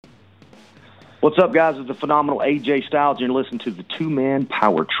What's up, guys? It's the phenomenal AJ Styles, and you're listening to the Two-Man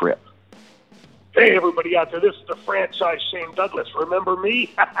Power Trip. Hey, everybody out there. This is the franchise Shane Douglas. Remember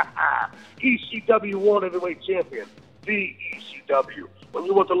me? ECW World Heavyweight Champion. The ECW. When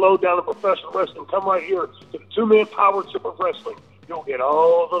you want the lowdown of professional wrestling, come right here to the Two-Man Power Trip of Wrestling. You'll get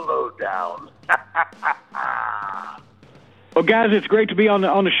all the lowdown. Well, guys, it's great to be on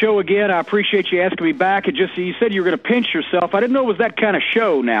the show again. I appreciate you asking me back. You said you were going to pinch yourself. I didn't know it was that kind of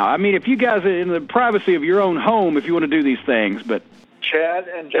show now. I mean, if you guys are in the privacy of your own home, if you want to do these things, but... Chad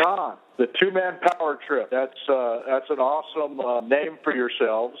and John, the Two-Man Power Trip. That's an awesome name for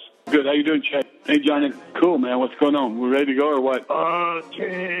yourselves. Good. How you doing, Chad? Hey, Johnny. Cool, man. What's going on? We ready to go or what?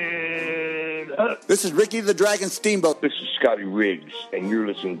 This is Ricky the Dragon Steamboat. This is Scotty Riggs, and you're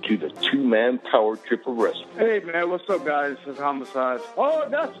listening to the Two-Man Power Trip of Wrestling. Hey, man. What's up, guys? This is Homicide. Oh,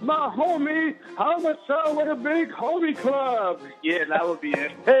 that's my homie. Homicide with a big homie club. Yeah, that would be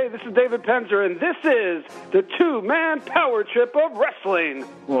it. Hey, this is David Penzer, and this is the Two-Man Power Trip of Wrestling.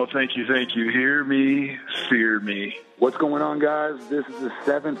 Well, thank you. Hear me, fear me. What's going on, guys? This is the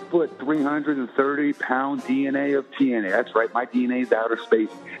 7-foot, 330-pound DNA of TNA. That's right, my DNA is outer space.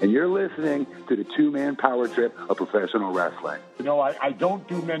 And you're listening to the Two-Man Power Trip of professional wrestling. You know, I don't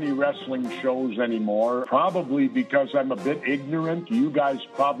do many wrestling shows anymore, probably because I'm a bit ignorant. You guys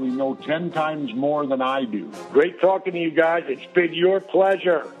probably know 10 times more than I do. Great talking to you guys. It's been your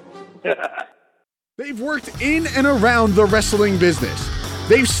pleasure. They've worked in and around the wrestling business.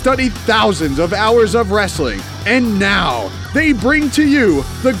 They've studied thousands of hours of wrestling, and now they bring to you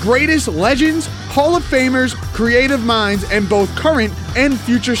the greatest legends, Hall of Famers, creative minds, and both current and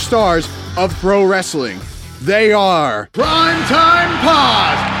future stars of pro wrestling. They are Primetime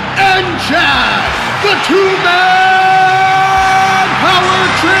Pod and Chad, the Two-Man Power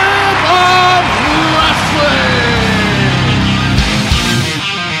Trip of Wrestling.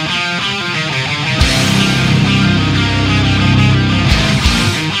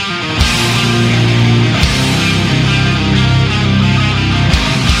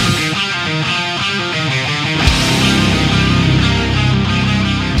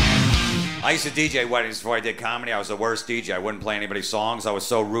 I used to DJ weddings before I did comedy. I was the worst DJ. I wouldn't play anybody's songs. I was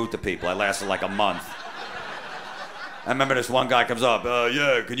so rude to people. I lasted like a month. I remember this one guy comes up,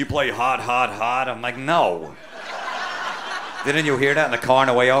 yeah, can you play Hot, Hot, Hot? I'm like, no. Didn't you hear that in the car on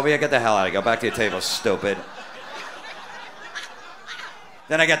the way over here? Get the hell out of here. Go back to your table, stupid.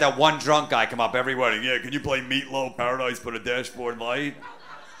 Then I got that one drunk guy come up every wedding. Yeah, can you play Meatloaf, Paradise, Put a Dashboard Light?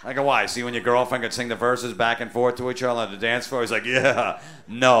 I go, why? See when your girlfriend could sing the verses back and forth to each other on the dance floor? He's like, yeah,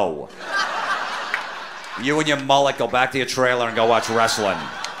 no. You and your mullet go back to your trailer and go watch wrestling.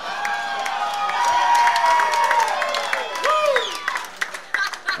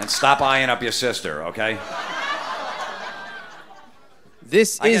 And stop eyeing up your sister, okay?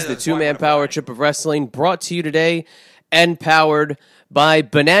 This is the Two-Man Power Trip of Wrestling, brought to you today and powered by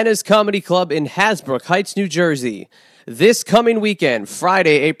Bananas Comedy Club in Hasbrook Heights, New Jersey. This coming weekend,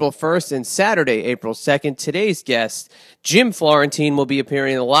 Friday, April 1st and Saturday, April 2nd, today's guest, Jim Florentine, will be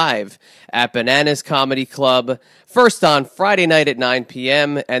appearing live at Bananas Comedy Club, first on Friday night at 9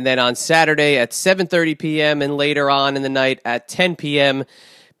 p.m., and then on Saturday at 7:30 p.m., and later on in the night at 10 p.m.,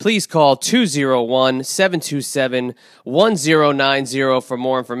 please call 201-727-1090 for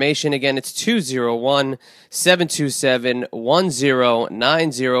more information. Again, it's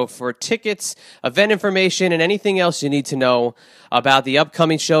 201-727-1090 for tickets, event information, and anything else you need to know about the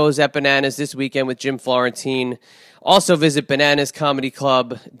upcoming shows at Bananas this weekend with Jim Florentine. Also visit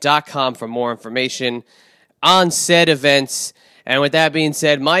bananascomedyclub.com for more information on said events. And with that being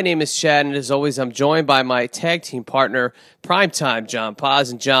said, my name is Chad, and as always, I'm joined by my tag team partner, Primetime John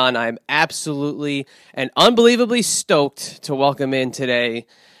Paz. And John, I'm absolutely and unbelievably stoked to welcome in today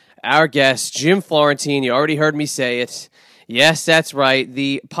our guest, Jim Florentine. You already heard me say it. Yes, that's right.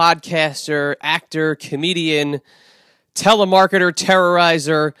 The podcaster, actor, comedian, telemarketer,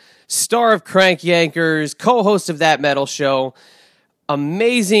 terrorizer, star of Crank Yankers, co-host of That Metal Show.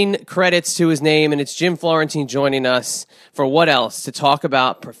 Amazing credits to his name, and it's Jim Florentine joining us for what else? To talk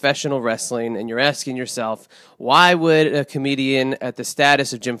about professional wrestling. And you're asking yourself, why would a comedian at the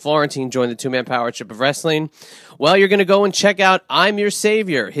status of Jim Florentine join the Two-Man Power Trip of Wrestling? Well, you're going to go and check out I'm Your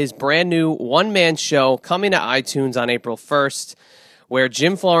Savior, his brand new one-man show coming to iTunes on April 1st, where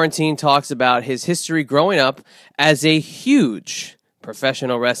Jim Florentine talks about his history growing up as a huge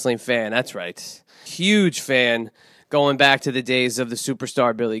professional wrestling fan. That's right. Huge fan. Going back to the days of the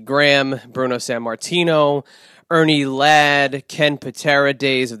superstar Billy Graham, Bruno Sammartino, Ernie Ladd, Ken Patera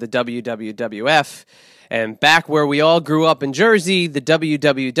days of the WWF, And back where we all grew up in Jersey, the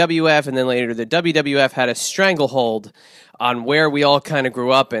WWF and then later the WWF had a stranglehold on where we all kind of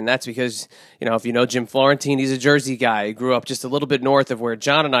grew up. And that's because, if you know Jim Florentine, he's a Jersey guy. He grew up just a little bit north of where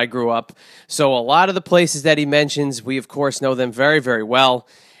John and I grew up. So a lot of the places that he mentions, we of course know them very, very well.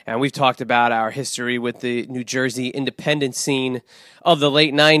 And we've talked about our history with the New Jersey independent scene of the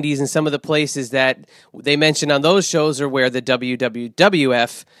late 90s, and some of the places that they mention on those shows are where the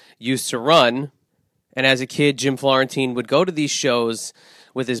WWF used to run. And as a kid, Jim Florentine would go to these shows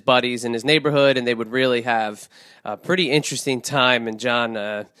with his buddies in his neighborhood, and they would really have a pretty interesting time. And John,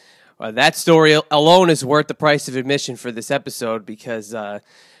 that story alone is worth the price of admission for this episode, because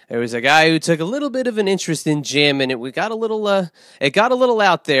there was a guy who took a little bit of an interest in Jim, and it got a little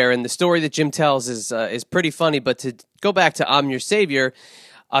out there. And the story that Jim tells is pretty funny. But to go back to I'm Your Savior,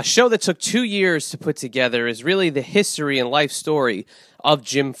 a show that took 2 years to put together, is really the history and life story of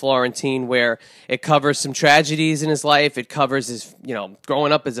Jim Florentine, where it covers some tragedies in his life. It covers his,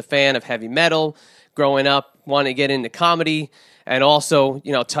 growing up as a fan of heavy metal, growing up wanting to get into comedy, and also,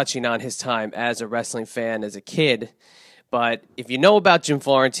 touching on his time as a wrestling fan as a kid. But if you know about Jim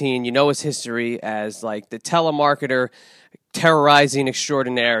Florentine, you know his history as like the telemarketer, terrorizing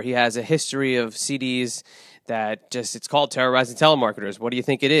extraordinaire. He has a history of CDs that it's called Terrorizing Telemarketers. What do you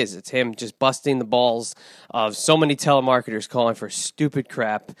think it is? It's him just busting the balls of so many telemarketers calling for stupid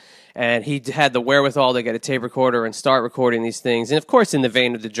crap. And he had the wherewithal to get a tape recorder and start recording these things. And of course, in the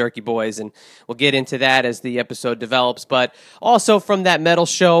vein of the Jerky Boys, and we'll get into that as the episode develops. But also from that metal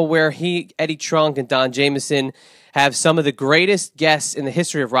show where Eddie Trunk and Don Jamieson have some of the greatest guests in the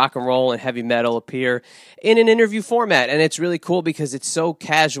history of rock and roll and heavy metal appear in an interview format. And it's really cool because it's so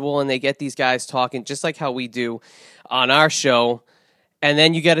casual, and they get these guys talking just like how we do on our show. And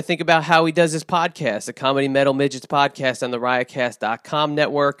then you got to think about how he does his podcast, the Comedy Metal Midgets podcast on the riotcast.com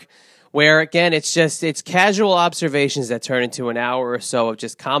network, where, again, it's casual observations that turn into an hour or so of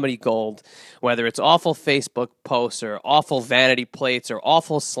just comedy gold, whether it's awful Facebook posts or awful vanity plates or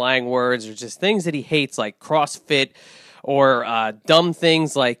awful slang words or just things that he hates like CrossFit or dumb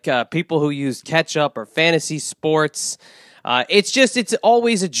things like people who use ketchup or fantasy sports. It's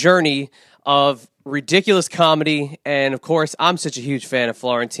always a journey of ridiculous comedy, and of course, I'm such a huge fan of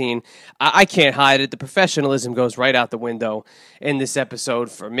Florentine. I can't hide it. The professionalism goes right out the window in this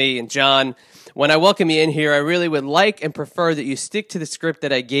episode for me. And John, when I welcome you in here, I really would like and prefer that you stick to the script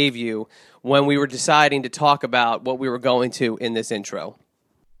that I gave you when we were deciding to talk about what we were going to in this intro.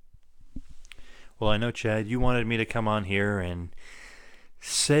 Well, I know, Chad, you wanted me to come on here and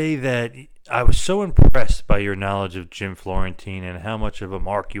say that I was so impressed by your knowledge of Jim Florentine and how much of a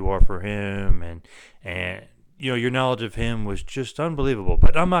mark you are for him, and your knowledge of him was just unbelievable.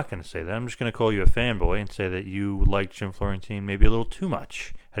 But I'm not going to say that. I'm just going to call you a fanboy and say that you like Jim Florentine maybe a little too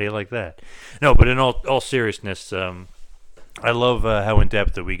much. How do you like that? No, but in all seriousness, I love how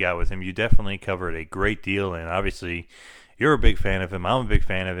in-depth that we got with him. You definitely covered a great deal, and obviously you're a big fan of him. I'm a big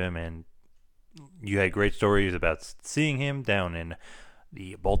fan of him, and you had great stories about seeing him down in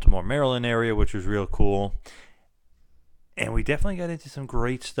the Baltimore, Maryland area, which was real cool. And we definitely got into some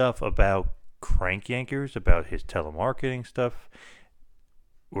great stuff about Crank Yankers, about his telemarketing stuff,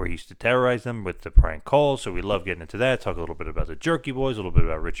 where he used to terrorize them with the prank calls. So we love getting into that. Talk a little bit about the Jerky Boys, a little bit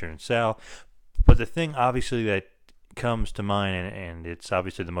about Richard and Sal. But the thing, obviously, that comes to mind, and it's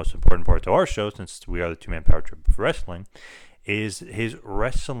obviously the most important part to our show, since we are the two-man power trip of wrestling, is his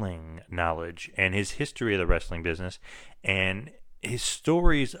wrestling knowledge and his history of the wrestling business. And his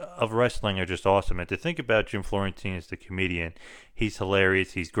stories of wrestling are just awesome. And to think about Jim Florentine as the comedian, he's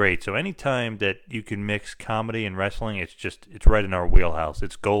hilarious, he's great. So anytime that you can mix comedy and wrestling, it's right in our wheelhouse.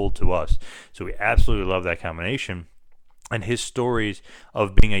 It's gold to us. So we absolutely love that combination. And his stories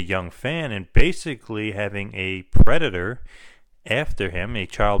of being a young fan and basically having a predator after him, a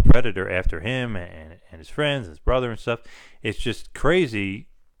child predator after him and his friends, his brother and stuff, it's just crazy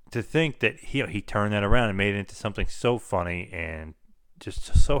to think that he turned that around and made it into something so funny and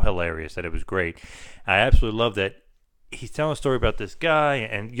just so hilarious that it was great. I absolutely love that he's telling a story about this guy,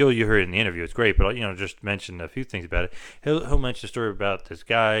 and you heard it in the interview. It's great, but just mention a few things about it. He'll mention a story about this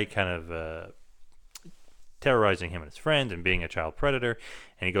guy kind of terrorizing him and his friends and being a child predator,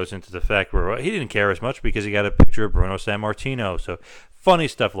 and he goes into the fact where he didn't care as much because he got a picture of Bruno Sammartino. So funny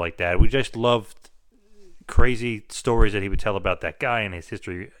stuff like that. We just loved crazy stories that he would tell about that guy and his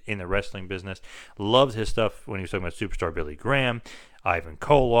history in the wrestling business. Loved his stuff when he was talking about Superstar Billy Graham, Ivan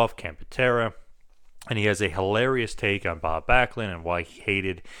Koloff, Ken Patera. And he has a hilarious take on Bob Backlund and why he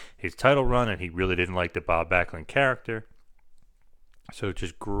hated his title run, and he really didn't like the Bob Backlund character. So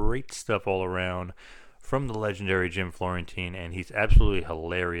just great stuff all around from the legendary Jim Florentine, and he's absolutely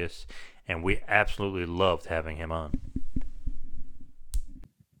hilarious. and we absolutely loved having him on.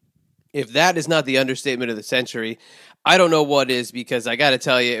 If that is not the understatement of the century, I don't know what is, because I got to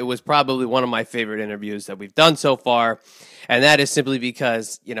tell you, it was probably one of my favorite interviews that we've done so far. And that is simply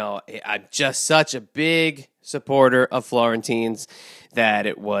because, I'm just such a big supporter of Florentine's that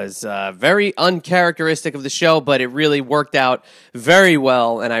it was very uncharacteristic of the show, but it really worked out very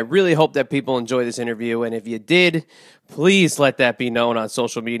well. And I really hope that people enjoy this interview. And if you did, please let that be known on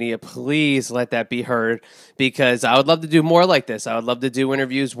social media. Please let that be heard, because I would love to do more like this. I would love to do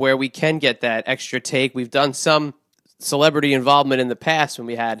interviews where we can get that extra take. We've done some celebrity involvement in the past when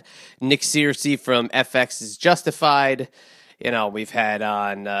we had Nick Searcy from FX's Justified. We've had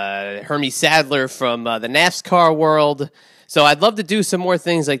on Hermie Sadler from the NASCAR world. So I'd love to do some more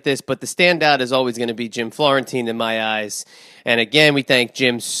things like this, but the standout is always going to be Jim Florentine in my eyes. And again, we thank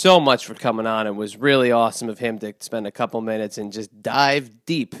Jim so much for coming on. It was really awesome of him to spend a couple minutes and just dive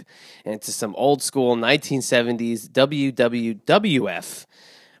deep into some old school 1970s WWF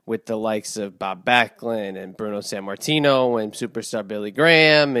with the likes of Bob Backlund and Bruno Sammartino and superstar Billy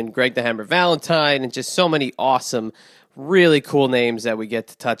Graham and Greg the Hammer Valentine, and just so many awesome, really cool names that we get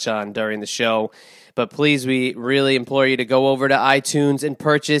to touch on during the show. But please, we really implore you to go over to iTunes and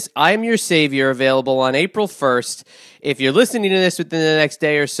purchase I'm Your Savior, available on April 1st. If you're listening to this within the next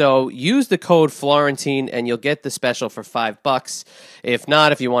day or so, use the code Florentine and you'll get the special for $5. If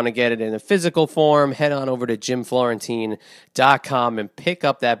not, if you want to get it in a physical form, head on over to jimflorentine.com and pick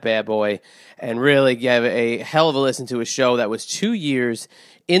up that bad boy and really give a hell of a listen to a show that was 2 years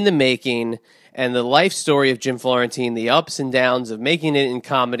in the making. And the life story of Jim Florentine, the ups and downs of making it in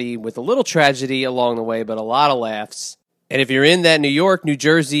comedy with a little tragedy along the way, but a lot of laughs. And if you're in that New York, New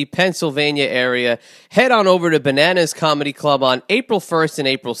Jersey, Pennsylvania area, head on over to Bananas Comedy Club on April 1st and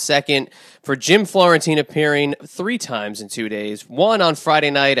April 2nd for Jim Florentine appearing 3 times in 2 days. One on Friday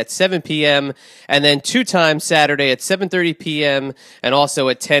night at 7 p.m. and then 2 times Saturday at 7:30 p.m. and also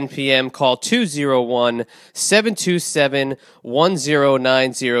at 10 p.m. Call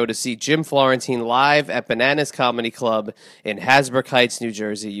 201-727-1090 to see Jim Florentine live at Bananas Comedy Club in Hasbrook Heights, New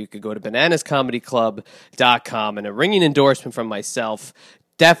Jersey. You could go to bananascomedyclub.com, and a ringing endorsement from myself.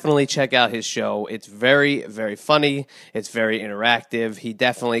 Definitely check out his show. It's very, very funny. It's very interactive. He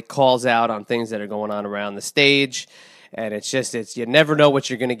definitely calls out on things that are going on around the stage. And it's you never know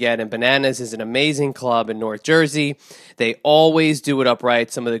what you're going to get. And Bananas is an amazing club in North Jersey. They always do it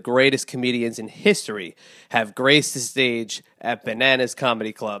upright. Some of the greatest comedians in history have graced the stage at Bananas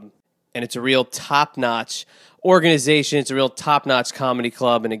Comedy Club. And it's a real top-notch organization. It's a real top-notch comedy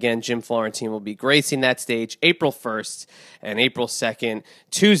club. And again, Jim Florentine will be gracing that stage April 1st and April 2nd,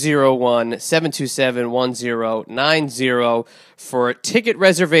 201-727-1090 for ticket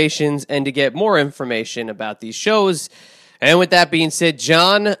reservations and to get more information about these shows. And with that being said,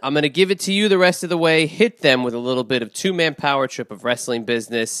 John, I'm going to give it to you the rest of the way. Hit them with a little bit of two-man power trip of wrestling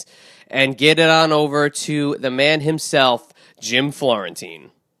business and get it on over to the man himself, Jim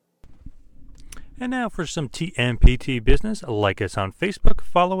Florentine. And now for some TMPT business. Like us on Facebook,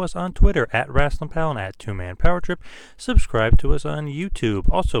 follow us on Twitter at WrestlingPal and at 2Man Power Trip. Subscribe to us on YouTube.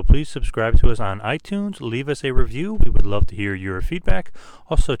 Also, please subscribe to us on iTunes. Leave us a review. We would love to hear your feedback.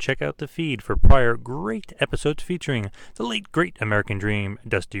 Also, check out the feed for prior great episodes featuring the late great American Dream,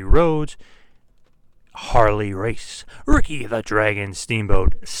 Dusty Rhodes, Harley Race, Ricky the Dragon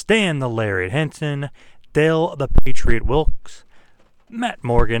Steamboat, Stan the Lariat Henson, Dale the Patriot Wilkes, Matt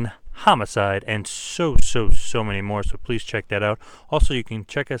Morgan, Homicide, and so many more, so please check that out. Also, you can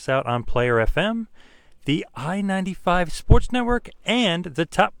check us out on Player FM, the I-95 Sports Network, and the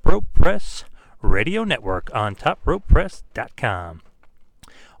Top Rope Press Radio Network on topropepress.com.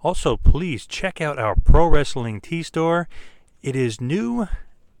 Also, please check out our Pro Wrestling Tee store. It is new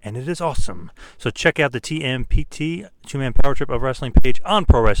and it is awesome. So check out the TMPT, Two-Man Power Trip of Wrestling page on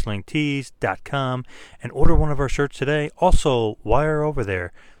ProWrestlingTees.com and order one of our shirts today. Also, while you're over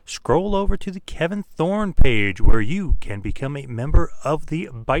there, scroll over to the Kevin Thorne page where you can become a member of the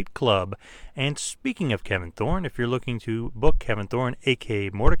Bite Club. And speaking of Kevin Thorne, if you're looking to book Kevin Thorne, a.k.a.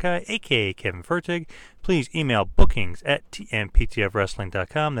 Mordecai, a.k.a. Kevin Fertig, please email bookings at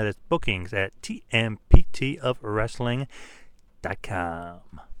tmptofwrestling.com. That is bookings at tmptofwrestling.com.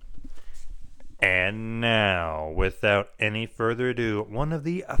 And now, without any further ado, one of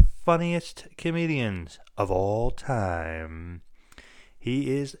the funniest comedians of all time. He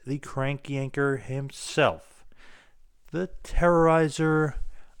is the crank yanker himself, the terrorizer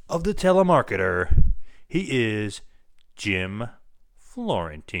of the telemarketer. He is Jim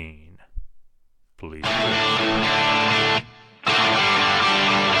Florentine. Please.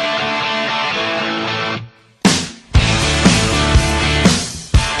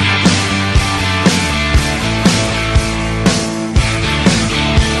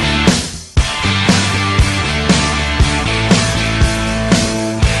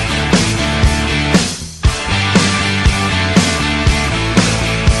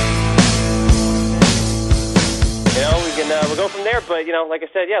 but, like I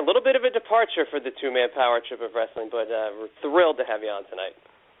said, a little bit of a departure for the two-man power trip of wrestling, but we're thrilled to have you on tonight.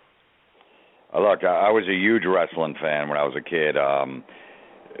 Look, I was a huge wrestling fan when I was a kid.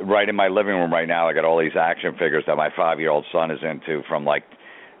 Right in my living room right now, I got all these action figures that my 5-year-old son is into, from like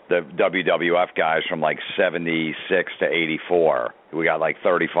the WWF guys from like 76 to 84. We got like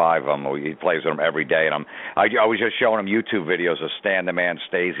 35 of them. He plays with them every day, and I was just showing him YouTube videos of Stan the Man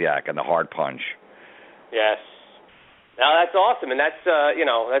Stasiak and the Hard Punch. Yes. Now that's awesome, and that's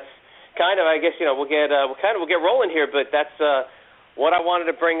that's kind of, I guess, we'll get rolling here, but that's what I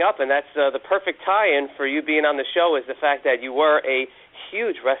wanted to bring up, and that's the perfect tie-in for you being on the show, is the fact that you were a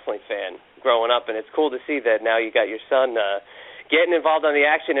huge wrestling fan growing up, and it's cool to see that now you got your son getting involved on the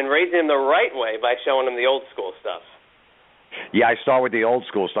action and raising him the right way by showing him the old school stuff. Yeah, I start with the old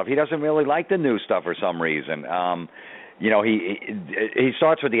school stuff. He doesn't really like the new stuff for some reason. He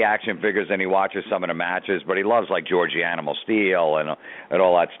starts with the action figures and he watches some of the matches, but he loves like Georgie Animal Steel and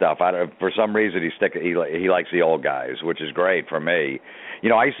all that stuff. For some reason, he likes the old guys, which is great for me.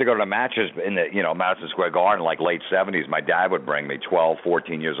 I used to go to the matches in the Madison Square Garden, like late 70s. My dad would bring me, 12,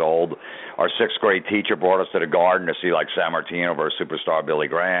 14 years old. Our 6th grade teacher brought us to the Garden to see like San Martino versus Superstar Billy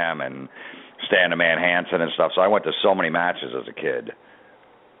Graham and Stan the Man Hansen and stuff. So I went to so many matches as a kid.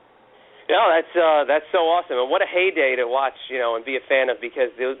 No, that's so awesome, and what a heyday to watch, and be a fan of,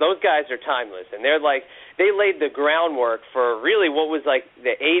 because those guys are timeless, and they laid the groundwork for really what was like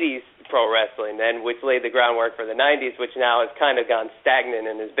the 80s pro wrestling, then which laid the groundwork for the 90s, which now has kind of gone stagnant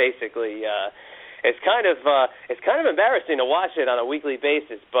and is basically it's kind of embarrassing to watch it on a weekly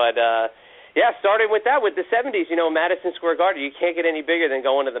basis, but starting with that, with the 70s, Madison Square Garden, you can't get any bigger than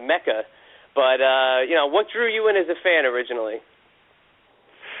going to the Mecca, but what drew you in as a fan originally?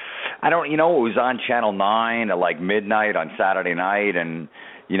 I don't, it was on Channel 9 at like midnight on Saturday night, and,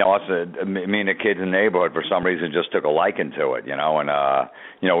 us, me and the kids in the neighborhood for some reason just took a liking to it, and,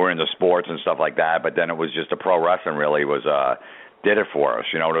 we're into sports and stuff like that, but then it was just the pro wrestling really did it for us,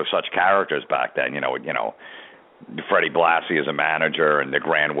 there were such characters back then, Freddie Blassie as a manager, and the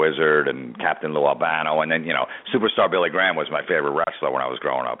Grand Wizard, and Captain Lou Albano, and then, Superstar Billy Graham was my favorite wrestler when I was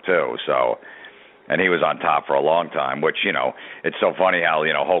growing up too, so... And he was on top for a long time, which, it's so funny how,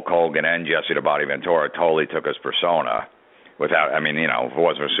 Hulk Hogan and Jesse the Body Ventura totally took his persona without, if it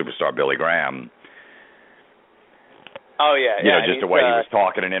wasn't for Superstar Billy Graham. Oh, yeah. Just the way he was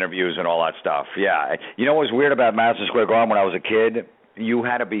talking in interviews and all that stuff. Yeah. What was weird about Madison Square Garden when I was a kid? You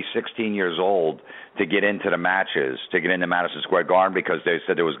had to be 16 years old to get into the matches, to get into Madison Square Garden, because they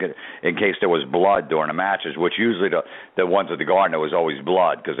said there was, in case there was blood during the matches, which usually the ones at the Garden, there was always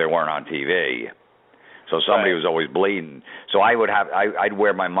blood because they weren't on TV. So somebody was always bleeding. So I'd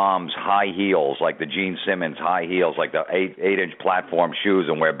wear my mom's high heels, like the Gene Simmons high heels, like the 8-inch platform shoes,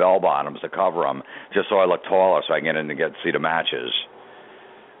 and wear bell bottoms to cover them, just so I look taller, so I can get in and get to see the matches.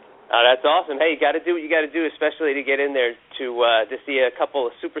 Oh, that's awesome. Hey, you got to do what you got to do, especially to get in there to see a couple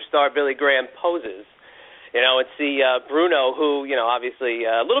of Superstar Billy Graham poses. And see Bruno, who obviously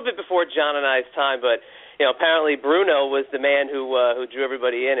a little bit before John and I's time, but. Apparently Bruno was the man who drew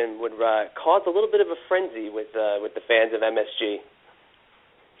everybody in and would cause a little bit of a frenzy with the fans of MSG.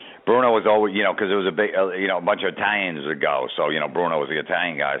 Bruno was always, because it was a big, a bunch of Italians would go, so Bruno was the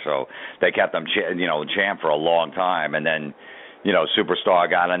Italian guy, so they kept him, champ for a long time, and then, Superstar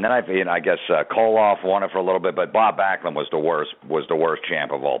got it, and then I guess Koloff won it for a little bit, but Bob Backlund was the worst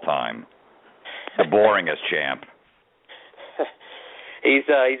champ of all time, the boringest champ. He's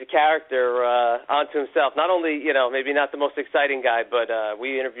a character unto himself. Not only, maybe not the most exciting guy, but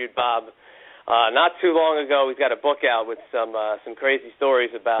we interviewed Bob not too long ago. He's got a book out with some crazy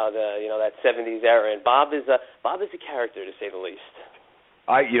stories about that 70s era. And Bob is a character, to say the least.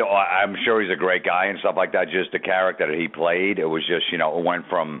 I'm sure he's a great guy and stuff like that. Just the character that he played, it was just, it went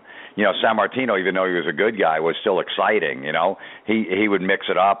from, San Martino, even though he was a good guy, was still exciting. He would mix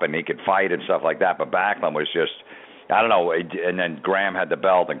it up and he could fight and stuff like that. But Backlund was just. I don't know, and then Graham had the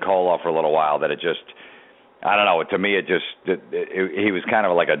belt and Koloff for a little while. That it just, I don't know. To me, he was kind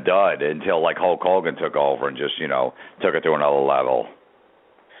of like a dud until like Hulk Hogan took over and just took it to another level.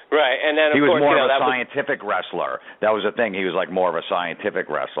 Right, and then of he was course, more of a scientific wrestler. That was the thing. He was like more of a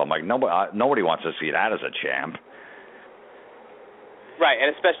scientific wrestler. I'm like nobody wants to see that as a champ. Right, and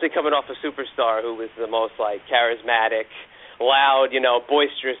especially coming off a Superstar who was the most like charismatic, loud,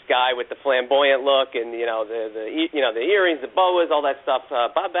 boisterous guy with the flamboyant look and the earrings, the boas, all that stuff.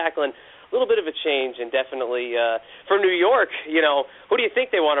 Bob Backlund, a little bit of a change, and definitely for New York, who do you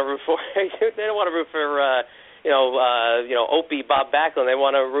think they want to root for? They don't want to root for Opie Bob Backlund. They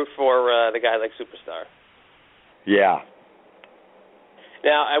want to root for the guy like Superstar. Yeah.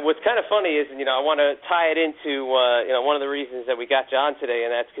 Now, what's kind of funny is, I want to tie it into, one of the reasons that we got you on today,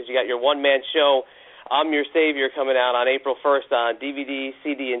 and that's because you got your one-man show, I'm Your Savior, coming out on April 1st on DVD,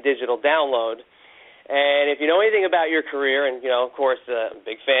 CD, and digital download. And if you know anything about your career, and, of course, I'm a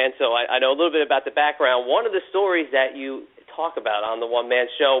big fan, so I know a little bit about the background. One of the stories that you talk about on the one-man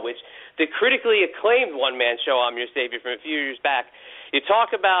show, which the critically acclaimed one-man show, I'm Your Savior, from a few years back, you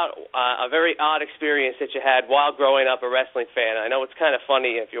talk about a very odd experience that you had while growing up a wrestling fan. I know it's kind of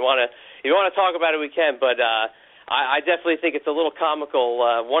funny. If you want to talk about it, we can. But I definitely think it's a little comical.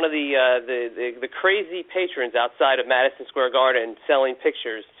 One of the crazy patrons outside of Madison Square Garden selling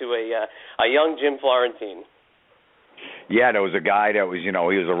pictures to a young Jim Florentine. Yeah, there was a guy that was, he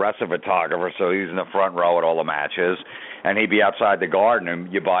was a wrestling photographer, so he was in the front row at all the matches, and he'd be outside the garden,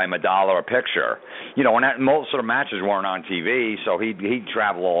 and you buy him $1 a picture. And most of the matches weren't on TV, so he'd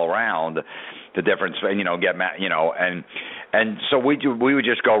travel all around the different, and so we would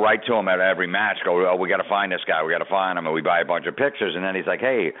just go right to him at every match, we got to find this guy, we got to find him, and we buy a bunch of pictures, and then he's like,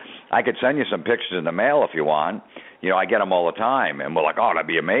 hey, I could send you some pictures in the mail if you want. I get them all the time, and we're like, oh, that'd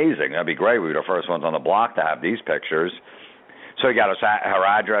be amazing, that'd be great. We were the first ones on the block to have these pictures. So he got her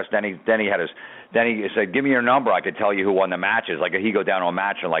address. Then he said, give me your number. I could tell you who won the matches. Like he'd go down to a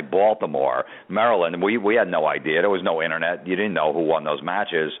match in like Baltimore, Maryland. We had no idea. There was no internet. You didn't know who won those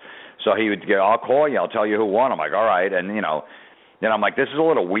matches. So he would go, I'll call you. I'll tell you who won. I'm like, all right. And then I'm like, this is a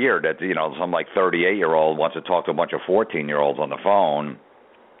little weird that some like 38-year-old wants to talk to a bunch of 14-year-olds on the phone.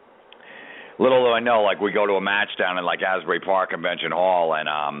 Little do I know, like we go to a match down in like Asbury Park Convention Hall,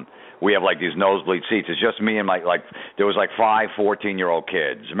 and we have like these nosebleed seats. It's just me and there was like 5 14-year-old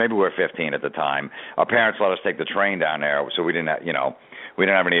kids. Maybe we were 15 at the time. Our parents let us take the train down there, so we didn't have, we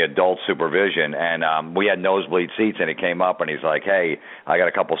didn't have any adult supervision. And we had nosebleed seats, and he came up and he's like, hey, I got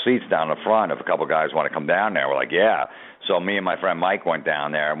a couple seats down the front if a couple guys want to come down there. We're like, yeah. So me and my friend Mike went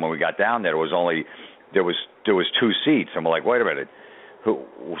down there, and when we got down there, there was 2 seats, and we're like, wait a minute.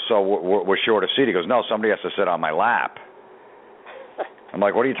 So we're short a seat. He goes, no, somebody has to sit on my lap. I'm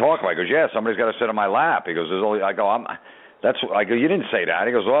like, what are you talking about? He goes, yeah, somebody's got to sit on my lap. He goes, I go, you didn't say that.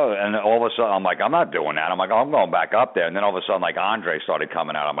 He goes, well, and all of a sudden, I'm like, I'm not doing that. I'm like, I'm going back up there. And then all of a sudden, like, Andre started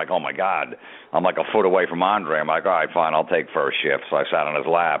coming out. I'm like, oh, my God. I'm like a foot away from Andre. I'm like, all right, fine, I'll take first shift. So I sat on his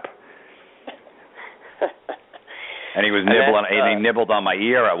lap. And he was he nibbled on my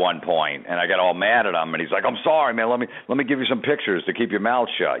ear at one point, and I got all mad at him. And he's like, "I'm sorry, man. Let me give you some pictures to keep your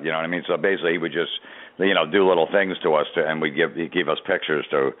mouth shut." You know what I mean? So basically, he would just, do little things to us, and he'd give us pictures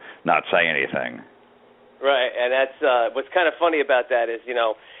to not say anything. Right, and that's what's kind of funny about that is,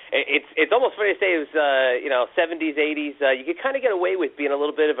 it's almost funny to say it was 70s, 80s. You could kind of get away with being a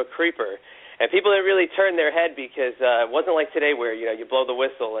little bit of a creeper, and people didn't really turn their head because it wasn't like today where you blow the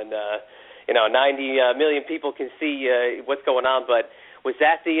whistle and 90 million people can see what's going on. But was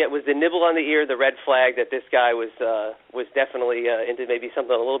the nibble on the ear the red flag that this guy was definitely into maybe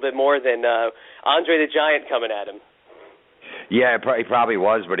something a little bit more than Andre the Giant coming at him? Yeah, he probably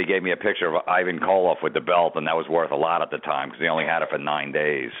was, but he gave me a picture of Ivan Koloff with the belt, and that was worth a lot at the time because he only had it for 9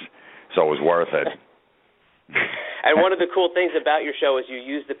 days, so it was worth it. And one of the cool things about your show is you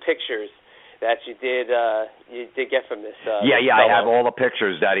use the pictures that you did get from this. I have all the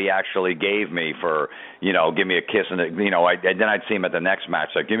pictures that he actually gave me for, give me a kiss in the, and then I'd see him at the next match,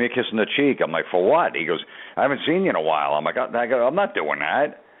 like, give me a kiss in the cheek. I'm like, for what? He goes, I haven't seen you in a while. I'm like, I'm not doing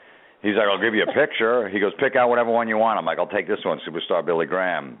that. He's like, I'll give you a picture. He goes, pick out whatever one you want. I'm like, I'll take this one, Superstar Billy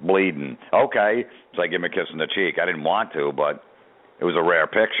Graham, bleeding. Okay. So I give him a kiss in the cheek. I didn't want to, but it was a rare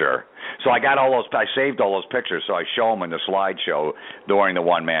picture. So I saved all those pictures, so I show them in the slideshow during the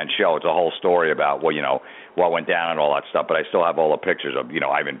one-man show. It's a whole story about, what went down and all that stuff, but I still have all the pictures of,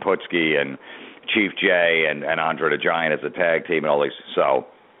 Ivan Putski and Chief Jay and Andre the Giant as a tag team and all these. So,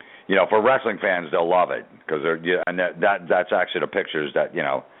 for wrestling fans, they'll love it because that's actually the pictures that,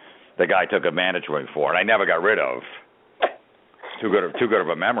 the guy took advantage of me for, and I never got rid of. Too good of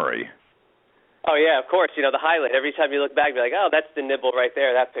a memory. Oh, yeah, of course. The highlight. Every time you look back, you're like, oh, that's the nibble right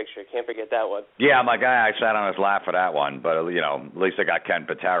there, that picture. Can't forget that one. Yeah, my guy, I sat on his lap for that one, but, at least I got Ken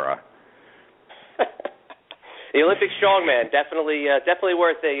Patera. The Olympic strongman, definitely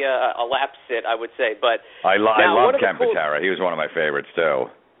worth a lap sit, I would say. But I love Ken Patera. He was one of my favorites,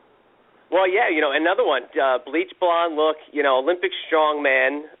 too. Well, yeah, another one, bleach blonde look, Olympic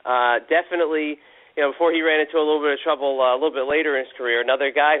strongman, definitely. Before he ran into a little bit of trouble a little bit later in his career,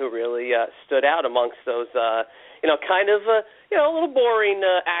 another guy who really stood out amongst those, kind of, a little boring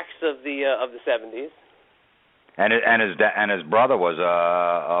acts of the 70s. And his brother was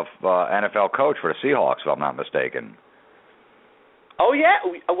a NFL coach for the Seahawks, if I'm not mistaken. Oh yeah,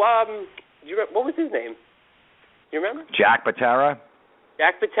 what was his name? You remember? Jack Patera.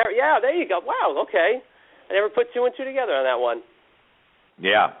 Jack Patera. Yeah, there you go. Wow, okay. I never put two and two together on that one.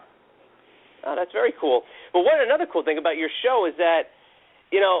 Yeah. Oh, that's very cool. But another cool thing about your show is that,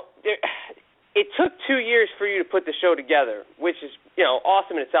 it took 2 years for you to put the show together, which is,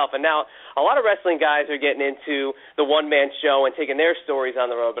 awesome in itself. And now a lot of wrestling guys are getting into the one-man show and taking their stories on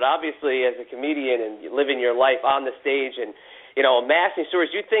the road. But obviously, as a comedian and living your life on the stage and, amassing stories,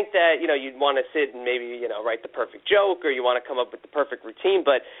 you think that, you'd want to sit and maybe, write the perfect joke or you want to come up with the perfect routine.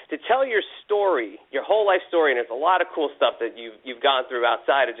 But to tell your story, your whole life story, and there's a lot of cool stuff that you've gone through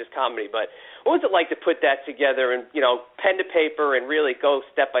outside of just comedy. But what was it like to put that together and, pen to paper and really go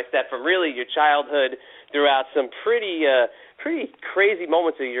step by step from really your childhood throughout some pretty crazy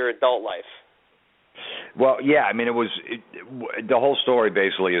moments of your adult life? Well, yeah, I mean, the whole story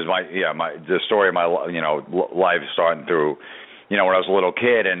basically is the story of my, life starting through, when I was a little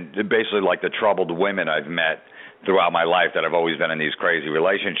kid, and basically like the troubled women I've met throughout my life that I've always been in these crazy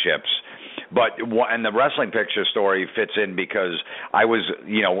relationships. But and the wrestling picture story fits in because I was,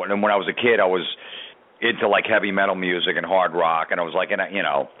 when I was a kid, I was into like heavy metal music and hard rock, and I was like, kind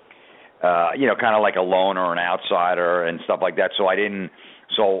of like a loner, an outsider, and stuff like that.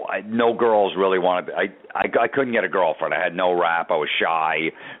 So no girls really wanted. I couldn't get a girlfriend. I had no rap. I was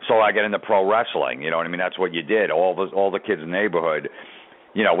shy. So I got into pro wrestling. You know what I mean? That's what you did. All the kids in the neighborhood.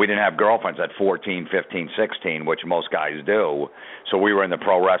 We didn't have girlfriends at 14, 15, 16, which most guys do. So we were in the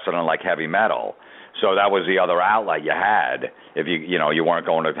pro wrestling like heavy metal. So that was the other outlet you had if you weren't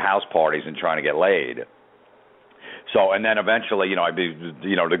going to house parties and trying to get laid. So, and then eventually, I'd be,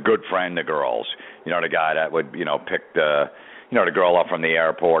 the good friend of girls, the guy that would, pick the girl up from the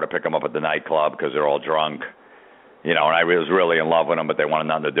airport or pick them up at the nightclub because they're all drunk, and I was really in love with them, but they wanted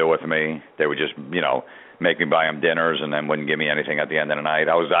nothing to do with me. They would just, make me buy them dinners and then wouldn't give me anything at the end of the night.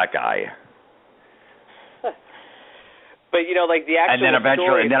 I was that guy. But like the actual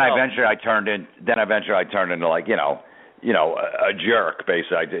eventually I turned into like a jerk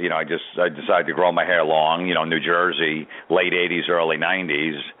basically. I decided to grow my hair long. New Jersey, late '80s, early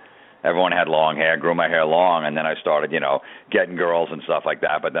 '90s. Everyone had long hair. Grew my hair long, and then I started getting girls and stuff like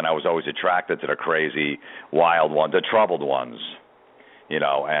that. But then I was always attracted to the crazy, wild ones, the troubled ones.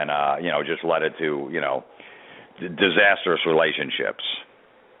 Just led it to disastrous relationships.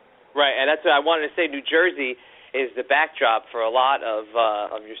 Right, and that's what I wanted to say. New Jersey is the backdrop for a lot of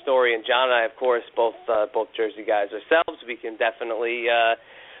your story, and John and I, of course, both Jersey guys ourselves. We can definitely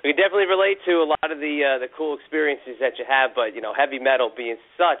relate to a lot of the cool experiences that you have. But heavy metal being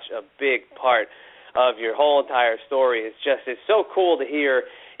such a big part of your whole entire story it's so cool to hear,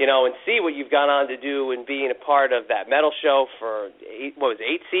 and see what you've gone on to do and being a part of that metal show for 8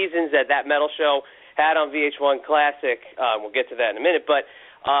 seasons that metal show had on VH1 Classic. We'll get to that in a minute, but.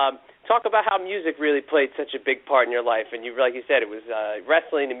 Talk about how music really played such a big part in your life, and like you said, it was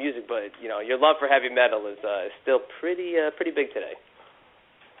wrestling and music, but your love for heavy metal is still pretty big today.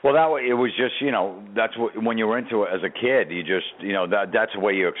 Well, it was just that's what, when you were into it as a kid, you just that's the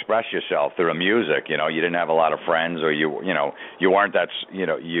way you express yourself through the music. You didn't have a lot of friends, or you weren't that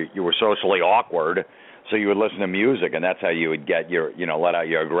you were socially awkward, so you would listen to music, and that's how you would get your let out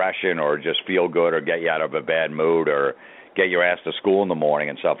your aggression, or just feel good, or get you out of a bad mood, or get your ass to school in the morning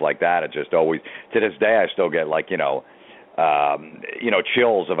and stuff like that. It just always, to this day, I still get like, chills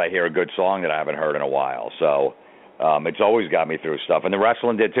if I hear a good song that I haven't heard in a while. So it's always got me through stuff. And the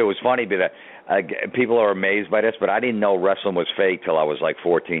wrestling did too. It was funny because people are amazed by this, but I didn't know wrestling was fake till I was like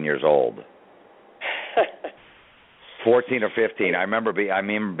 14 years old. 14 or 15. I remember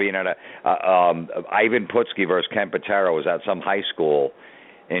being at Ivan Putski versus Ken Patera was at some high school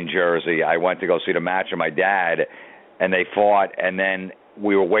in Jersey. I went to go see the match with my dad, and they fought, and then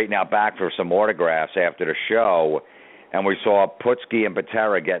we were waiting out back for some autographs after the show, and we saw Putski and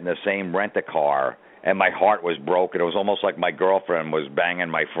Patera get in the same rent-a-car, and my heart was broken. It was almost like my girlfriend was banging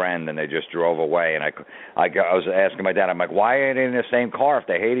my friend, and they just drove away. And I was asking my dad, I'm like, why ain't they in the same car if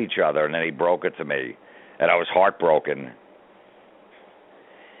they hate each other? And then he broke it to me, and I was heartbroken.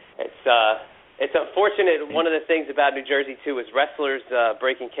 It's unfortunate. One of the things about New Jersey, too, is wrestlers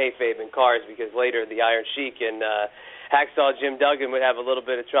breaking kayfabe in cars, because later the Iron Sheik and Hacksaw Jim Duggan would have a little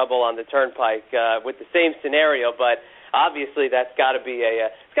bit of trouble on the turnpike with the same scenario. But obviously that's got to be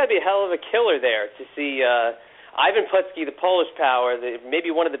it's got to be a hell of a killer there to see Ivan Putski, the Polish power,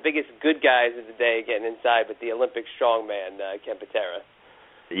 maybe one of the biggest good guys of the day, getting inside with the Olympic strongman, Ken Patera.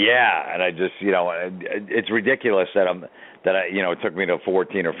 Yeah, and I just, it's ridiculous that it took me to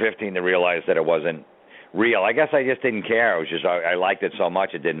 14 or 15 to realize that it wasn't real. I guess I just didn't care. It was just I liked it so much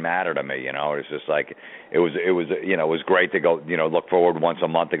it didn't matter to me. You know, it's just like it was you know, it was great to go, you know, look forward once a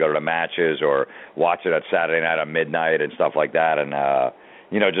month to go to the matches or watch it at Saturday night at midnight and stuff like that, and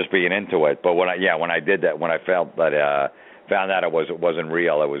you know, just being into it. But when I did that, when I felt that found out it wasn't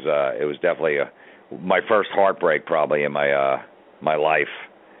real, it was definitely my first heartbreak probably in my life.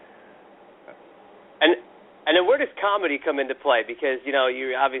 And then where does comedy come into play? Because, you know,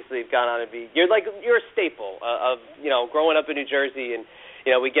 you obviously have gone on to be, you're a staple of, you know, growing up in New Jersey, and,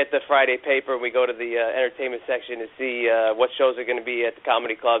 you know, we get the Friday paper and we go to the entertainment section to see what shows are going to be at the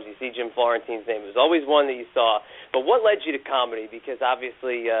comedy clubs. You see Jim Florentine's name. It was always one that you saw. But what led you to comedy? Because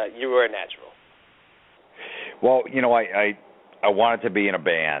obviously you were a natural. Well, you know, I wanted to be in a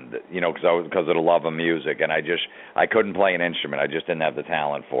band, you know, because of the love of music, and I couldn't play an instrument. I just didn't have the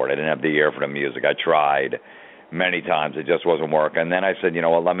talent for it. I didn't have the ear for the music. I tried many times. It just wasn't working. And then I said, you know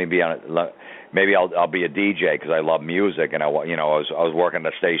what, maybe I'll be a DJ because I love music. And I was working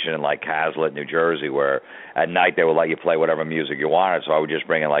at a station in like Hazlitt, New Jersey, where at night they would let you play whatever music you wanted. So I would just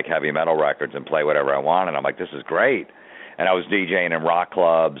bring in like heavy metal records and play whatever I wanted. I'm like, this is great. And I was DJing in rock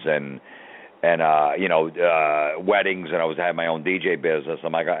clubs and you know, weddings, and I had my own DJ business.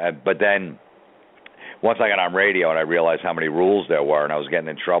 I'm like, but then once I got on radio and I realized how many rules there were, and I was getting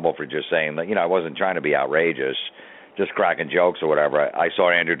in trouble for just saying that, you know, I wasn't trying to be outrageous, just cracking jokes or whatever. I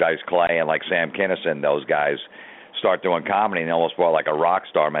saw Andrew Dice Clay and like Sam Kinison, those guys, start doing comedy, and they almost brought like a rock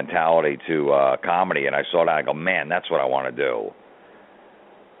star mentality to comedy. And I saw that, I go, man, that's what I want to do.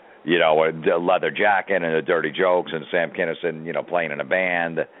 You know, a leather jacket and the dirty jokes, and Sam Kinison, you know, playing in a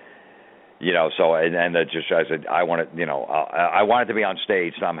band. You know, so I said I wanted to be on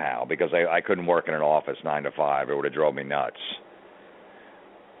stage somehow, because I couldn't work in an office 9 to 5. It would have drove me nuts.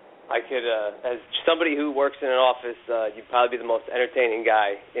 I could, as somebody who works in an office, you'd probably be the most entertaining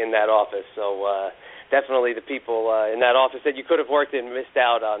guy in that office. So definitely the people in that office that you could have worked in missed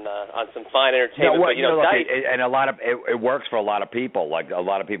out on some fine entertainment. But look, and a lot of it works for a lot of people. Like, a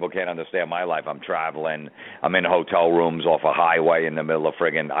lot of people can't understand my life. I'm traveling. I'm in hotel rooms off a highway in the middle of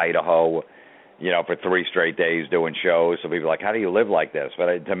friggin' Idaho, you know, for 3 straight days doing shows. So people are like, how do you live like this?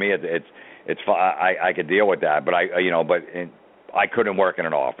 But to me, it's I could deal with that. But I couldn't work in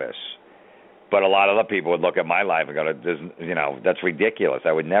an office. But a lot of other people would look at my life and go, you know, that's ridiculous.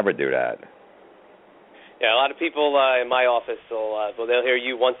 I would never do that. Yeah, a lot of people in my office they'll hear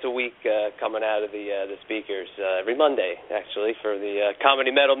you once a week coming out of the speakers every Monday, actually, for the Comedy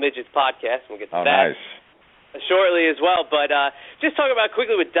Metal Midgets podcast. We'll get to that shortly as well. But just talking about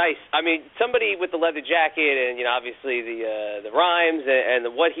quickly with Dice. I mean, somebody with the leather jacket and, you know, obviously the rhymes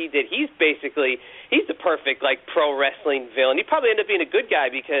and what he did. He's the perfect like pro wrestling villain. He probably ended up being a good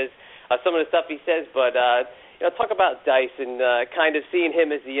guy because some of the stuff he says, but. You know, talk about Dice and kind of seeing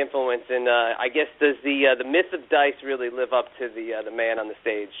him as the influence, and I guess does the myth of Dice really live up to the man on the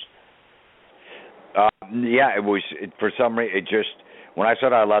stage? Yeah, it was. For some reason, it just, when I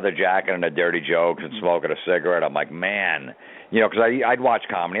saw that leather jacket and the dirty jokes and smoking a cigarette, I'm like, man, you know, because I'd watch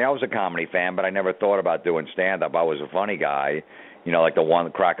comedy. I was a comedy fan, but I never thought about doing stand-up. I was a funny guy, you know, like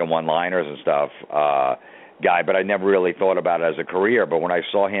the cracking one-liners and stuff guy, but I never really thought about it as a career. But when I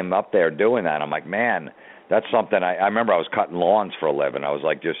saw him up there doing that, I'm like, man, that's something. I remember I was cutting lawns for a living. I was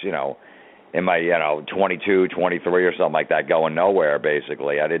like, just, you know, in my, you know, 22, 23 or something like that, going nowhere,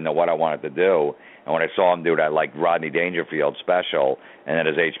 basically. I didn't know what I wanted to do. And when I saw him do that, like, Rodney Dangerfield special and then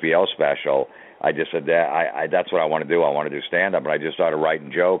his HBO special, I just said, that's what I want to do. I want to do stand-up. And I just started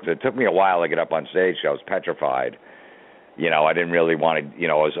writing jokes. It took me a while to get up on stage. I was petrified. You know, I didn't really want to, you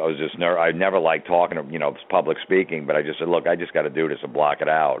know, I was just I never liked talking, you know, public speaking. But I just said, look, I just got to do this and block it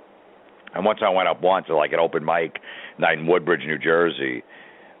out. And once I went up once to like an open mic night in Woodbridge, New Jersey,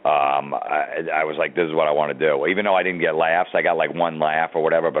 I was like, this is what I want to do. Even though I didn't get laughs, I got like one laugh or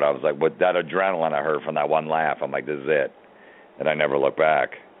whatever, but I was like, with that adrenaline I heard from that one laugh, I'm like, this is it. And I never looked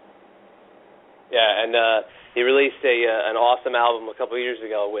back. Yeah, and he released an awesome album a couple of years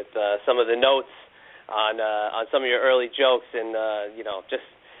ago with some of the notes on some of your early jokes, and you know, just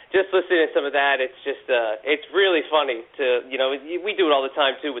listening to some of that, it's just it's really funny to, you know, we do it all the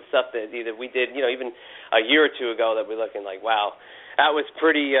time too with stuff that either we did, you know, even a year or two ago that we're looking like, wow, that was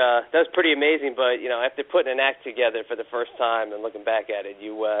pretty amazing. But, you know, after putting an act together for the first time and looking back at it,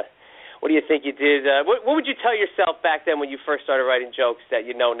 what do you think you did? What would you tell yourself back then when you first started writing jokes that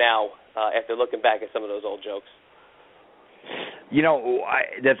you know now after looking back at some of those old jokes? You know,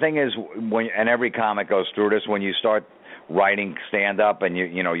 the thing is, and every comic goes through this, when you start writing stand-up and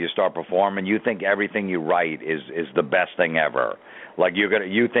you start performing, you think everything you write is the best thing ever. Like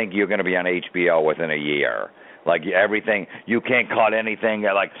you think you're gonna be on HBO within a year. Like everything, you can't cut anything.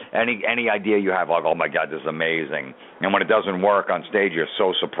 Like any idea you have, like, oh my God, this is amazing. And when it doesn't work on stage, you're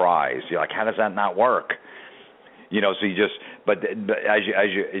so surprised. You're like, how does that not work? You know, so you just, but as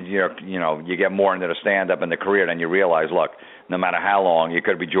you get more into the stand-up and the career, then you realize, look, no matter how long, you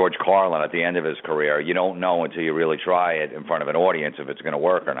could be George Carlin at the end of his career. You don't know until you really try it in front of an audience if it's going to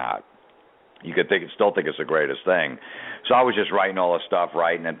work or not. You could still think it's the greatest thing. So I was just writing all this stuff,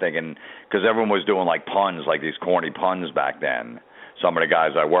 writing and thinking, because everyone was doing like puns, like these corny puns back then, some of the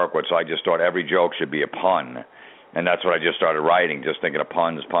guys I work with. So I just thought every joke should be a pun. And that's what I just started writing, just thinking of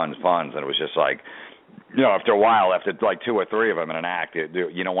puns. And it was just like, you know, after a while, after like 2 or 3 of them in an act,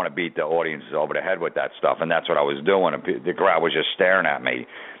 you don't want to beat the audience over the head with that stuff. And that's what I was doing. And the crowd was just staring at me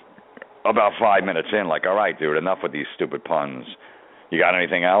about 5 minutes in, like, all right, dude, enough with these stupid puns. You got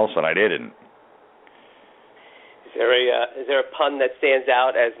anything else? And I didn't. Is there a pun that stands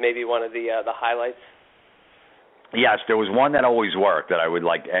out as maybe one of the highlights? Yes, there was one that always worked that I would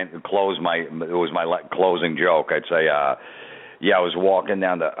like close my. It was my closing joke. I'd say, I was walking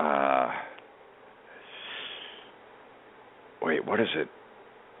down the. Wait, what is it?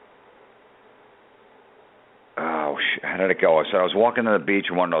 Oh, how did it go? I said I was walking to the beach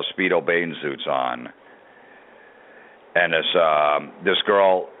with one of those Speedo bathing suits on, and this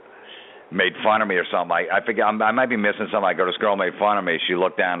girl made fun of me or something. I forget. I might be missing something. I go, this girl made fun of me. She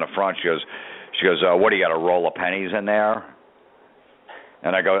looked down the front. She goes, what do you got, a roll of pennies in there?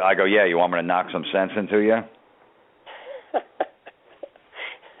 And I go, yeah. You want me to knock some sense into you?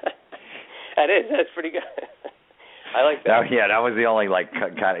 That's pretty good. I like that. That was the only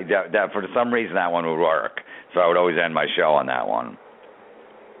kind of that for some reason that one would work. So I would always end my show on that one.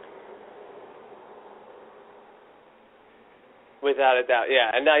 Without a doubt, yeah.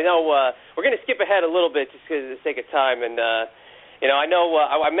 And I know we're going to skip ahead a little bit just because of the sake of time. And, I know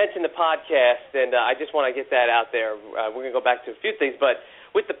I mentioned the podcast, and I just want to get that out there. We're going to go back to a few things. But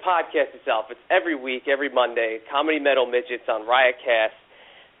with the podcast itself, it's every week, every Monday, Comedy Metal Midgets on Riotcast.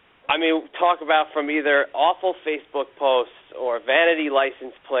 I mean, talk about from either awful Facebook posts or vanity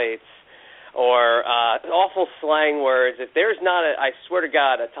license plates or awful slang words. If there's not, I swear to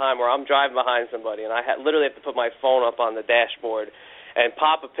God, a time where I'm driving behind somebody and I literally have to put my phone up on the dashboard and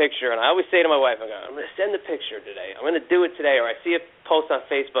pop a picture, and I always say to my wife, I'm going to send the picture today. I'm going to do it today. Or I see a post on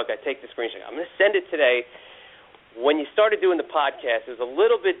Facebook, I take the screenshot. I'm going to send it today. When you started doing the podcast, it was a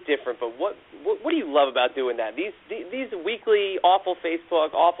little bit different, but what do you love about doing that? These weekly awful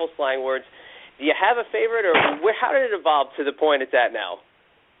Facebook, awful slang words, do you have a favorite, or how did it evolve to the point it's at now?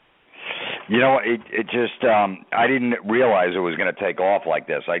 You know, it just, I didn't realize it was going to take off like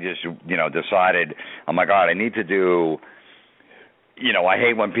this. I just, decided, oh my God, I need to do, I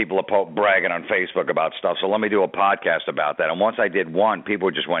hate when people are bragging on Facebook about stuff, so let me do a podcast about that. And once I did one,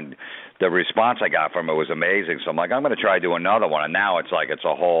 people just went, the response I got from it was amazing. So I'm like, I'm going to try to do another one. And now it's like, it's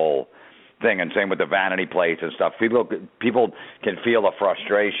a whole thing. And same with the vanity plates and stuff. People can feel the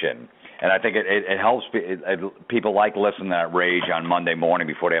frustration. And I think it helps people like listening to that rage on Monday morning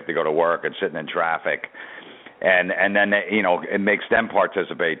before they have to go to work and sitting in traffic. And then it makes them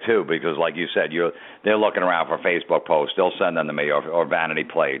participate too, because like you said, they're looking around for Facebook posts. They'll send them to me or vanity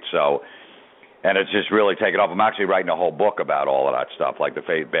plates. So, and it's just really taken off. I'm actually writing a whole book about all of that stuff, like the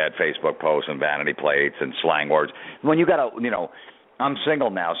bad Facebook posts and vanity plates and slang words. When you got I'm single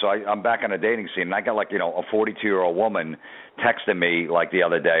now, so I'm back on a dating scene, and I got a 42-year-old woman texting me like the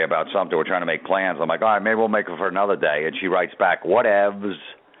other day about something. We're trying to make plans. I'm like, all right, maybe we'll make it for another day. And she writes back, whatevs.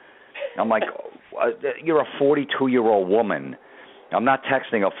 I'm like, you're a 42-year-old woman. I'm not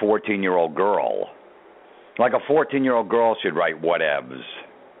texting a 14-year-old girl. Like a 14-year-old girl should write whatevs.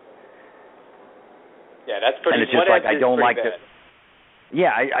 Yeah, that's pretty. And it's just like I don't like the.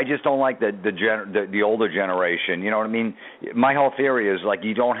 Yeah, I just don't like the older generation. You know what I mean? My whole theory is like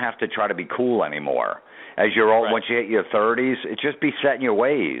you don't have to try to be cool anymore. As you're old, once you hit your 30s, it's just be set in your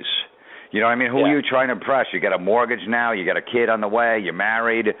ways. You know what I mean? Who are you trying to impress? You got a mortgage now. You got a kid on the way. You're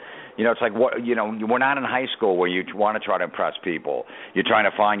married. It's like we're not in high school where you want to try to impress people. You're trying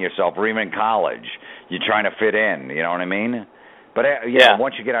to find yourself, or even in college. You're trying to fit in. You know what I mean? But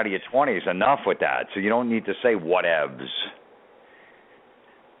once you get out of your 20s, enough with that. So you don't need to say whatevs.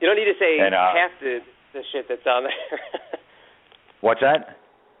 You don't need to say half the shit that's on there. What's that?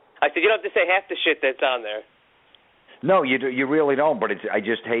 I said you don't have to say half the shit that's on there. No, you really don't. But I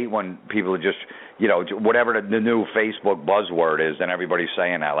just hate when people are just, whatever the new Facebook buzzword is, and everybody's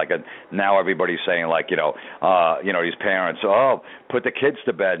saying that. Now everybody's saying these parents, put the kids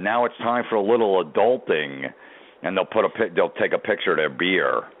to bed. Now it's time for a little adulting, and they'll take a picture of their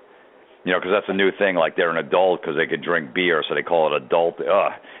beer. Because that's a new thing. Like they're an adult because they could drink beer, so they call it adult.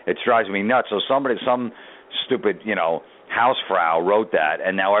 It drives me nuts. So some stupid, housefrau wrote that,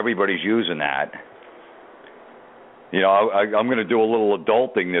 and now everybody's using that. I'm going to do a little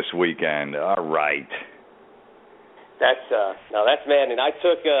adulting this weekend. All right. That's maddening. I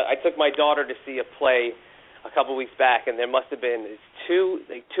took my daughter to see a play a couple weeks back, and there must have been two,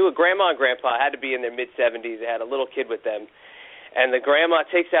 a grandma and grandpa had to be in their mid-70s. They had a little kid with them. And the grandma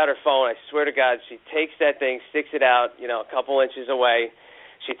takes out her phone. I swear to God, she takes that thing, sticks it out, a couple inches away.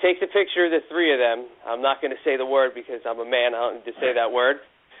 She takes a picture of the three of them. I'm not going to say the word because I'm a man. I don't need to say that word.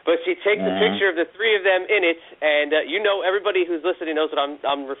 But she takes a picture of the three of them in it, and everybody who's listening knows what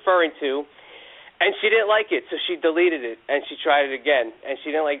I'm referring to. And she didn't like it, so she deleted it, and she tried it again. And she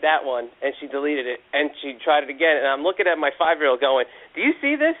didn't like that one, and she deleted it, and she tried it again. And I'm looking at my 5-year-old going, do you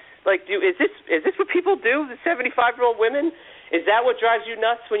see this? Like, is this what people do, the 75-year-old women? Is that what drives you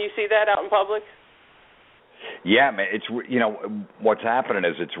nuts when you see that out in public? Yeah, man, it's, what's happening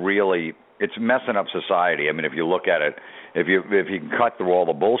is it's messing up society. I mean, if you look at it, if you can cut through all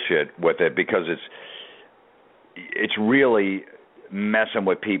the bullshit with it, because it's really messing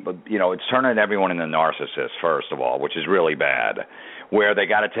with people. It's turning everyone into narcissists, first of all, which is really bad, where they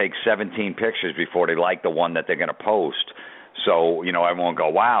got to take 17 pictures before they like the one that they're going to post. So, everyone go,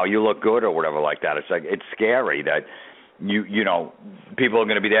 wow, you look good or whatever like that. It's like, it's scary that people are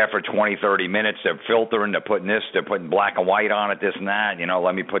going to be there for 20, 30 minutes. They're filtering, they're putting this, they're putting black and white on it, this and that.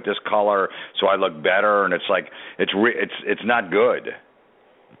 Let me put this color so I look better. And it's like, it's not good.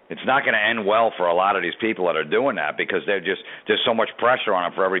 It's not going to end well for a lot of these people that are doing that, because there's so much pressure on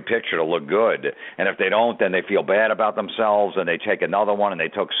them for every picture to look good. And if they don't, then they feel bad about themselves, and they take another one, and they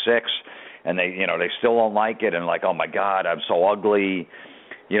took 6, and they still don't like it, and like, oh my God, I'm so ugly.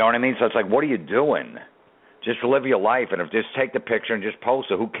 You know what I mean? So it's like, what are you doing? Just live your life, and just take the picture and just post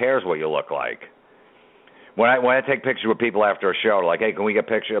it. Who cares what you look like? When I take pictures with people after a show, like, hey, can we get a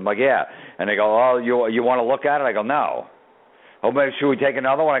picture? I'm like, yeah. And they go, oh, you want to look at it? I go, no. Oh, maybe should we take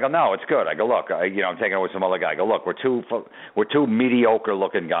another one? I go, no, it's good. I go, look, I'm taking it with some other guy. I go, look, we're two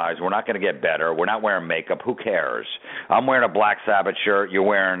mediocre-looking guys. We're not going to get better. We're not wearing makeup. Who cares? I'm wearing a Black Sabbath shirt. You're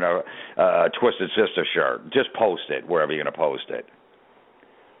wearing a Twisted Sister shirt. Just post it wherever you're going to post it.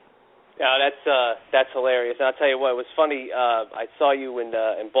 Yeah, that's hilarious. And I'll tell you what, it was funny. I saw you in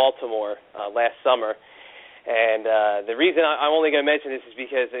Baltimore last summer. And the reason I'm only going to mention this is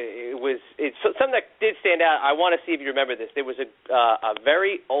because it's something that did stand out. I want to see if you remember this. There was a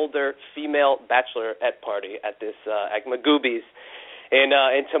very older female bachelorette party at this at Magooby's in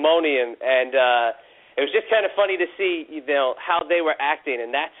Timonium, and it was just kind of funny to see how they were acting.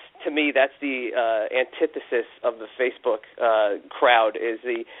 And that's, to me, that's the antithesis of the Facebook crowd, is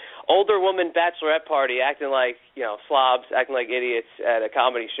the older woman bachelorette party acting like slobs, acting like idiots at a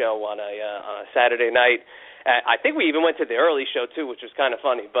comedy show on a Saturday night. I think we even went to the early show, too, which was kind of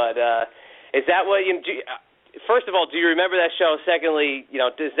funny. But is that what first of all, do you remember that show? Secondly,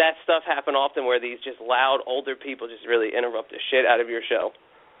 does that stuff happen often where these just loud older people just really interrupt the shit out of your show?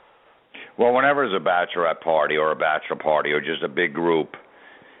 Well, whenever it's a bachelorette party or a bachelor party or just a big group,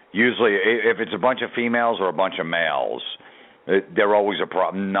 usually if it's a bunch of females or a bunch of males, they're always a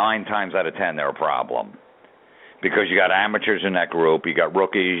problem. 9 times out of 10, they're a problem. Because you got amateurs in that group, you got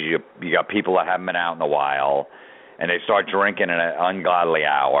rookies, you got people that haven't been out in a while, and they start drinking at an ungodly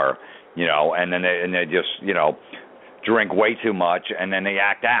hour, and then they just, drink way too much, and then they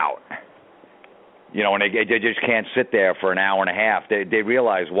act out. And they just can't sit there for an hour and a half. They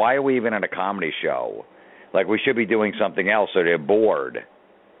realize, why are we even at a comedy show? Like, we should be doing something else, so they're bored.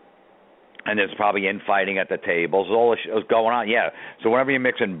 And there's probably infighting at the tables. All this is going on, yeah. So whenever you're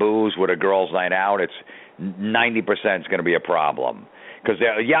mixing booze with a girls' night out, it's 90% is going to be a problem. Because,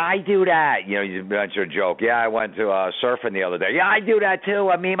 yeah, I do that. That's your joke. Yeah, I went to surfing the other day. Yeah, I do that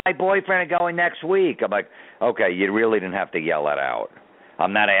too. Me and my boyfriend are going next week. I'm like, okay, you really didn't have to yell that out.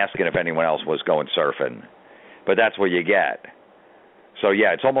 I'm not asking if anyone else was going surfing. But that's what you get. So,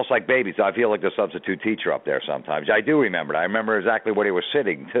 yeah, it's almost like babies. I feel like the substitute teacher up there sometimes. I do remember that. I remember exactly where he was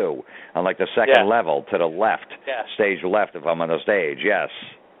sitting, too, on, like, the second level to the left, stage left if I'm on the stage, yes.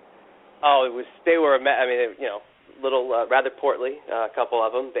 Oh, they were, little, rather portly, a couple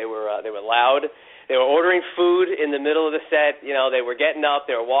of them. They were loud. They were ordering food in the middle of the set. They were getting up.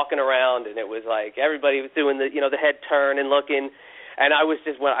 They were walking around, and it was like everybody was doing the head turn and looking. And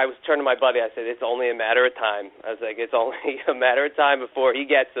when I was turning to my buddy, I said, it's only a matter of time. I was like, it's only a matter of time before he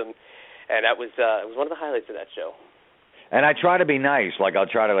gets them. And that was it was one of the highlights of that show. And I try to be nice. Like, I'll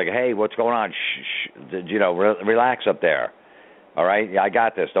try to, hey, what's going on? Shh, relax up there. All right, I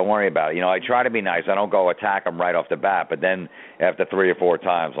got this. Don't worry about it. I try to be nice. I don't go attack them right off the bat. But then after 3 or 4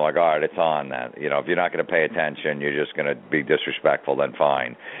 times, I'm like, all right, it's on then. If you're not going to pay attention, you're just going to be disrespectful, then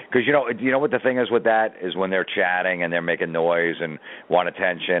fine. Because you know what the thing is with that is when they're chatting and they're making noise and want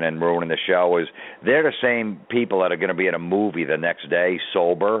attention and ruining the show is they're the same people that are going to be at a movie the next day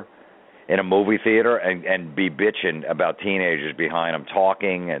sober in a movie theater and be bitching about teenagers behind them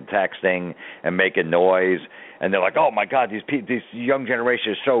talking and texting and making noise. And they're like, oh, my God, this young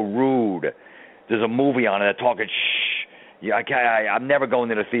generation is so rude. There's a movie on it that's talking shh. Yeah, I'm never going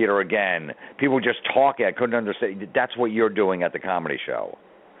to the theater again. People just talking. I couldn't understand. That's what you're doing at the comedy show.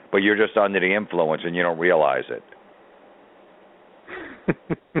 But you're just under the influence and you don't realize it.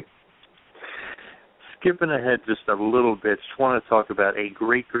 Skipping ahead just a little bit, just want to talk about a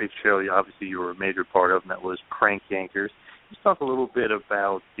great show. Obviously, you were a major part of, and that was Crank Yankers. Just talk a little bit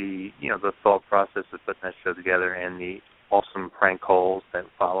about the thought process of putting that show together and the awesome prank calls that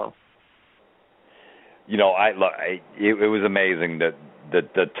follow. It was amazing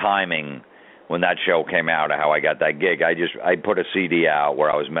the timing when that show came out and how I got that gig. I put a CD out where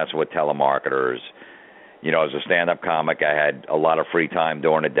I was messing with telemarketers. As a stand-up comic, I had a lot of free time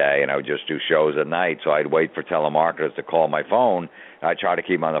during the day, and I would just do shows at night. So I'd wait for telemarketers to call my phone. I'd try to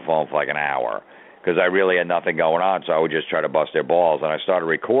keep them on the phone for like an hour because I really had nothing going on, so I would just try to bust their balls. And I started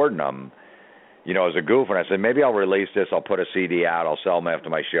recording them, as a goof, and I said, maybe I'll release this. I'll put a CD out. I'll sell them after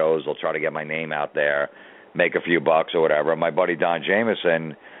my shows. I'll try to get my name out there, make a few bucks or whatever. My buddy Don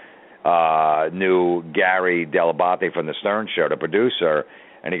Jameson knew Gary Delabate from The Stern Show, the producer,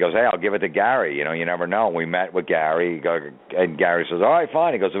 and he goes, hey, I'll give it to Gary. You never know. We met with Gary, and Gary says, all right,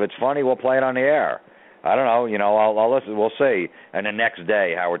 fine. He goes, if it's funny, we'll play it on the air. I don't know. I'll listen. We'll see. And the next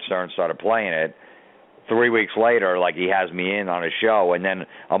day, Howard Stern started playing it. 3 weeks later, he has me in on a show. And then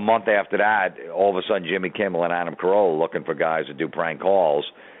a month after that, all of a sudden, Jimmy Kimmel and Adam Carolla looking for guys to do prank calls,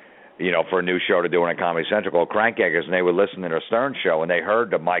 for a new show to do on Comedy Central called Crank Yankers. And they would listen to the Stern Show, and they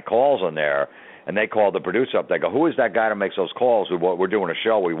heard my calls on there. And they called the producer up. They go, who is that guy that makes those calls? We're doing a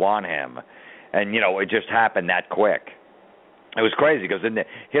show. We want him. And, it just happened that quick. It was crazy because in the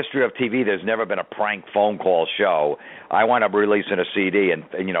history of TV, there's never been a prank phone call show. I wound up releasing a CD, and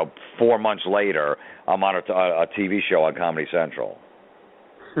 4 months later, I'm on a TV show on Comedy Central.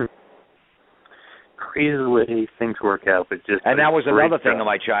 Crazy the way things work out, but just and that was another thing in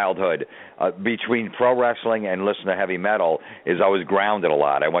my childhood. Between pro wrestling and listening to heavy metal, is I was grounded a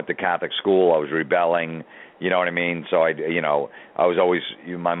lot. I went to Catholic school. I was rebelling. You know what I mean? So I was always.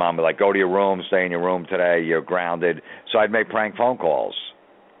 My mom would go to your room, stay in your room today. You're grounded. So I'd make prank phone calls.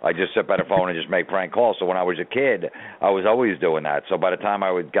 I just sit by the phone and just make prank calls. So when I was a kid, I was always doing that. So by the time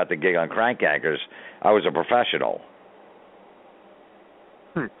I got the gig on Crank Yankers, I was a professional.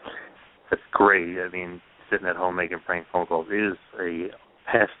 That's great. I mean, sitting at home making prank phone calls is a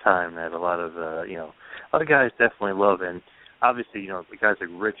pastime that a lot of guys definitely love. And obviously, the guys like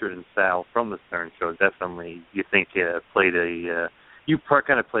Richard and Sal from the Stern Show definitely, you think, played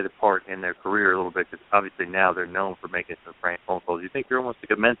kind of played a part in their career a little bit because obviously now they're known for making some prank phone calls. You think you're almost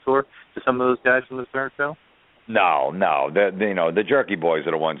like a mentor to some of those guys from the Stern Show? No. The Jerky Boys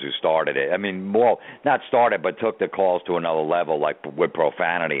are the ones who started it. I mean, well, not started, but took the calls to another level, like with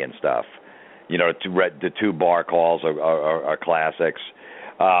profanity and stuff. The 2-bar calls are classics.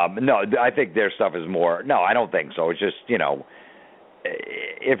 No, I think their stuff is more. No, I don't think so. It's just,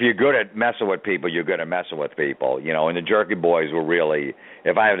 if you're good at messing with people, you're good at messing with people. And the Jerky Boys were really,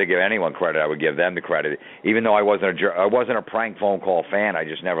 if I had to give anyone credit, I would give them the credit. Even though I wasn't a prank phone call fan, I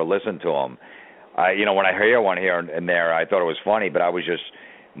just never listened to them. When I hear one here and there, I thought it was funny, but I was just,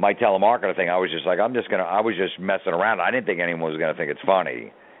 my telemarketer thing, I was just like, I was just messing around. I didn't think anyone was going to think it's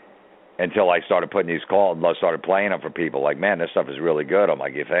funny until I started putting these calls, started playing them for people. Like, man, this stuff is really good. I'm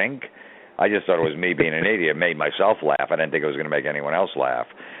like, you think? I just thought it was me being an idiot. It made myself laugh. I didn't think it was going to make anyone else laugh.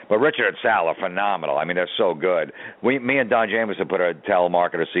 But Richard and Sal are phenomenal. I mean, they're so good. Me and Don Jameson put a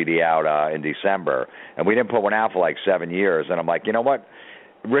telemarketer CD out in December, and we didn't put one out for like 7 years. And I'm like, you know what?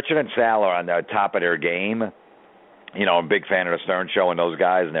 Richard and Sal are on the top of their game. I'm a big fan of the Stern Show and those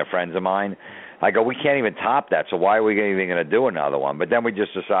guys, and they're friends of mine. I go, we can't even top that, so why are we even going to do another one? But then we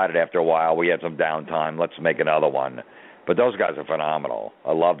just decided after a while, we had some downtime, let's make another one. But those guys are phenomenal.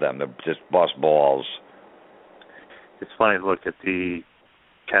 I love them. They're just bust balls. It's funny to look at the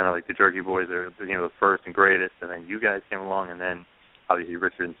kind of like the Jerky Boys are, the first and greatest, and then you guys came along, and then obviously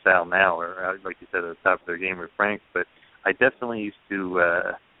Richard and Sal now are, like you said, at the top of their game with Frank. But I definitely used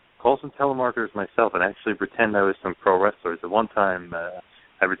to call some telemarketers myself and actually pretend I was some pro wrestlers. At one time,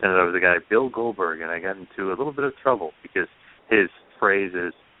 I pretended I was a guy, Bill Goldberg, and I got into a little bit of trouble because his phrase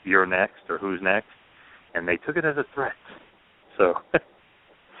is, you're next, or who's next, and they took it as a threat. So.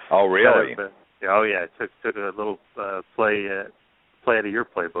 Oh, really? Oh, yeah. It took a little play out of your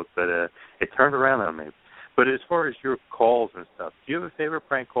playbook, but it turned around on me. But as far as your calls and stuff, do you have a favorite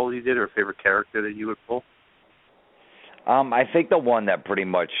prank call you did or a favorite character that you would pull? I think the one that pretty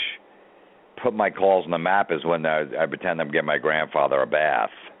much put my calls on the map is when I pretend I'm giving my grandfather a bath.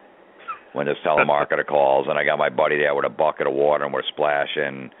 When this telemarketer calls, and I got my buddy there with a bucket of water, and we're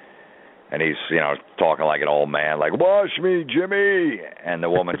splashing, and he's, talking like an old man, like, wash me, Jimmy. And the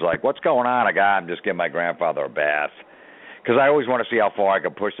woman's like, what's going on? I'm just giving my grandfather a bath. Because I always want to see how far I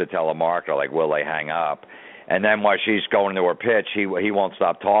can push the telemarketer, like, will they hang up? And then while she's going to her pitch, he won't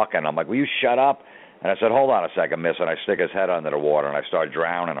stop talking. I'm like, will you shut up? And I said, hold on a second, miss, and I stick his head under the water, and I start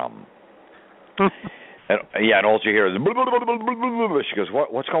drowning him. And all you hear is, blah, blah, blah, blah, blah, blah. She goes,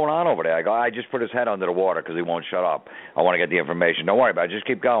 what's going on over there? I go, I just put his head under the water because he won't shut up. I want to get the information. Don't worry about it. Just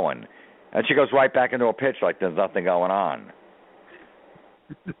keep going. And she goes right back into a pitch like there's nothing going on.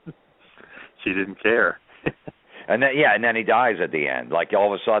 She didn't care. And then he dies at the end. Like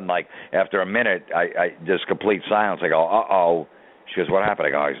all of a sudden, like after a minute, I just complete silence. I go, uh-oh. She goes, what happened?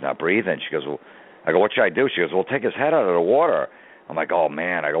 I go, he's not breathing. She goes, well, I go, what should I do? She goes, well, take his head out of the water. I'm like, oh,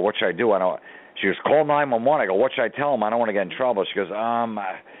 man. I go, what should I do? She goes, call 911. I go, what should I tell him? I don't want to get in trouble. She goes,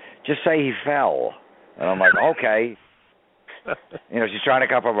 just say he fell. And I'm like, okay. She's trying to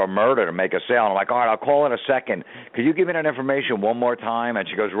come up with a murder to make a sale. And I'm like, all right, I'll call in a second. Could you give me that information one more time? And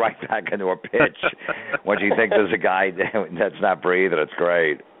she goes right back into her pitch when she thinks there's a guy that's not breathing. It's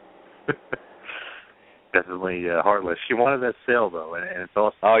great. Definitely heartless. She wanted that sale, though, and it's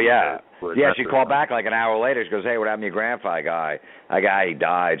awesome. Oh, yeah. Yeah, she called back like an hour later. She goes, hey, what happened to your grandfather guy? He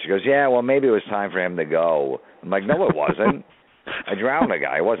died. She goes, yeah, well, maybe it was time for him to go. I'm like, no, it wasn't. I drowned a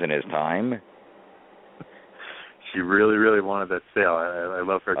guy. It wasn't his time. She really, really wanted that sale. I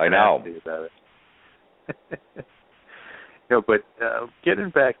love her tenacity about it. But getting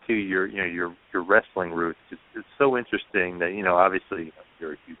back to your wrestling roots, it's so interesting that obviously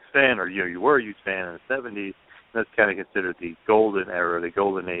you're a huge fan, or you were a huge fan in the '70s. That's kind of considered the golden era, the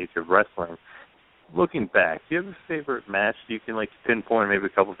golden age of wrestling. Looking back, do you have a favorite match you can pinpoint? Maybe a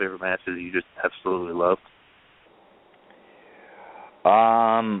couple of favorite matches that you just absolutely loved.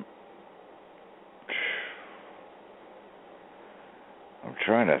 I'm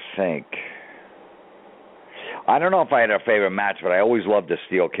trying to think. I don't know if I had a favorite match, but I always loved the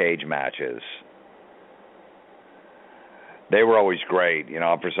steel cage matches. They were always great.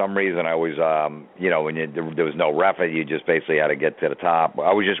 For some reason, I always, when there was no ref, you just basically had to get to the top.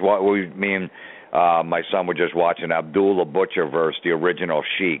 I was just, me and my son were just watching Abdullah Butcher versus the original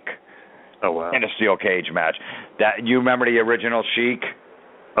Sheik. Oh, wow. In a steel cage match. You remember the original Sheik?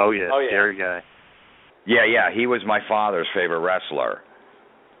 Oh, yeah. Scary guy. Yeah. He was my father's favorite wrestler.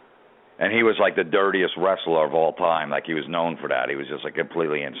 And he was like the dirtiest wrestler of all time. Like, he was known for that. He was just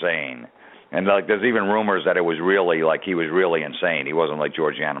completely insane. And there's even rumors that it was really he was really insane. He wasn't like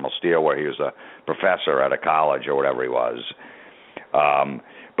George Animal Steel, where he was a professor at a college or whatever he was.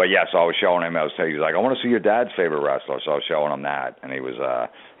 But yeah, so I was showing him. He was like, I want to see your dad's favorite wrestler. So I was showing him that, and he was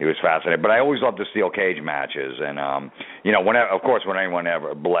fascinated. But I always loved the steel cage matches, and of course, when anyone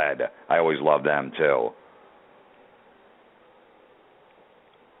ever bled, I always loved them too.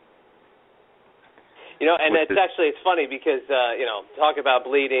 And it's funny because, talk about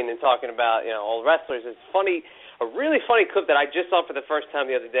bleeding and talking about, old wrestlers. It's funny, a really funny clip that I just saw for the first time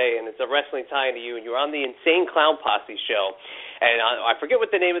the other day, and it's a wrestling tie-in to you, and you were on the Insane Clown Posse show. And I forget what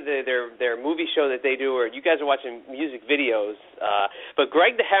the name of their movie show that they do, or you guys are watching music videos. But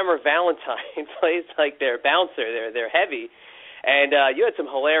Greg the Hammer Valentine plays like their bouncer. They're heavy. And you had some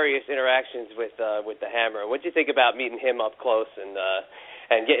hilarious interactions with the Hammer. What did you think about meeting him up close and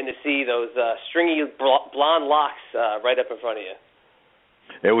getting to see those stringy blonde locks right up in front of you?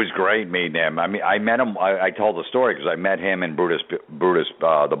 It was great meeting him. I mean, I met him. I told the story because I met him and Brutus,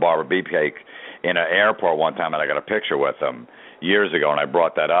 the Barber Beefcake, in an airport one time, and I got a picture with him years ago, and I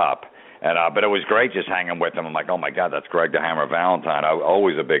brought that up. And but it was great just hanging with him. I'm like, oh my God, that's Greg the Hammer Valentine. I'm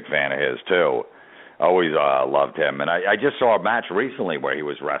always a big fan of his too. Always loved him. And I just saw a match recently where he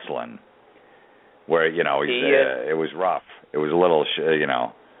was wrestling, where it was rough. It was a little,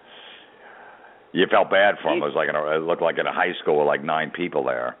 you felt bad for him. It was it looked like in a high school with 9 people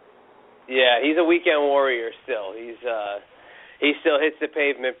there. Yeah, he's a weekend warrior still. He still hits the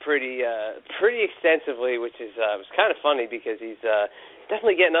pavement pretty extensively, which is was kind of funny because he's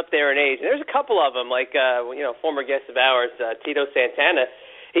definitely getting up there in age. And there's a couple of them, former guest of ours, Tito Santana.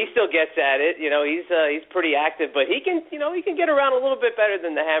 He still gets at it. He's pretty active, but he can get around a little bit better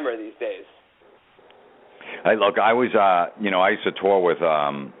than the Hammer these days. I was, I used to tour with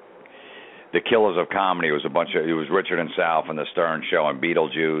the Killers of Comedy. It was Richard and Sal from the Stern Show and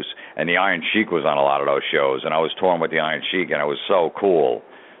Beetlejuice, and the Iron Sheik was on a lot of those shows, and I was touring with the Iron Sheik, and it was so cool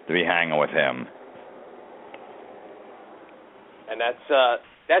to be hanging with him. And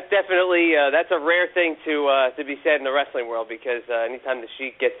that's definitely that's a rare thing to be said in the wrestling world, because anytime the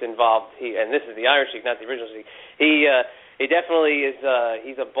Sheik gets involved, and this is the Iron Sheik, not the original Sheik, he definitely is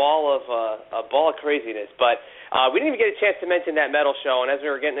he's a ball of craziness. But we didn't even get a chance to mention that metal show, and as we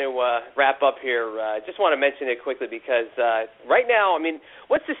were getting to wrap up here, I just want to mention it quickly because right now, I mean,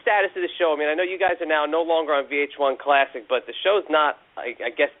 what's the status of the show? I mean, I know you guys are now no longer on VH1 Classic, but the show's not,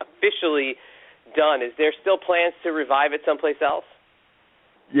 I guess, officially done. Is there still plans to revive it someplace else?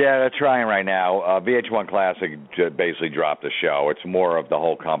 Yeah, they're trying right now. VH1 Classic basically dropped the show. It's more of the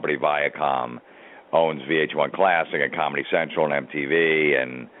whole company. Viacom owns VH1 Classic and Comedy Central and MTV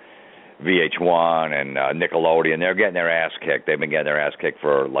and VH1 and Nickelodeon. They're getting their ass kicked. They've been getting their ass kicked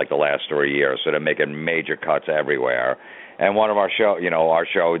for like the last 3 years, so they're making major cuts everywhere. And one of our show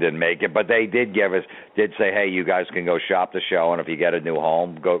didn't make it, but they did say, hey, you guys can go shop the show, and if you get a new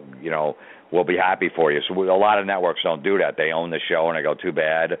home, go, we'll be happy for you. So a lot of networks don't do that. They own the show, and they go, too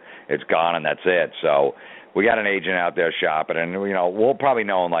bad, it's gone, and that's it. So we got an agent out there shopping, and we'll probably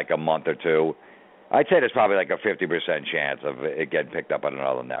know in like a month or two. I'd say there's probably like a 50% chance of it getting picked up on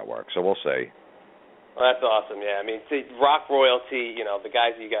another network. So we'll see. Well, that's awesome. Yeah, I mean, see, rock royalty. The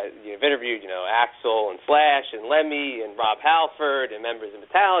guys you've interviewed. Axl and Slash and Lemmy and Rob Halford and members of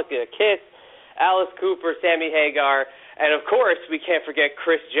Metallica, Kiss, Alice Cooper, Sammy Hagar, and of course we can't forget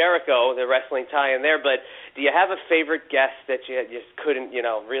Chris Jericho, the wrestling tie-in there. But do you have a favorite guest that you just couldn't,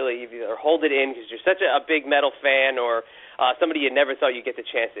 really either hold it in because you're such a big metal fan, or somebody you never thought you'd get the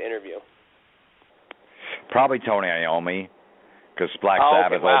chance to interview? Probably Tony Iommi, because Black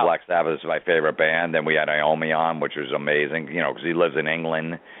Sabbath is my favorite band. Then we had Iommi on, which was amazing, because he lives in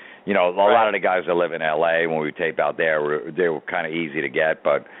England. A lot of the guys that live in L.A., when we taped out there, they were kind of easy to get,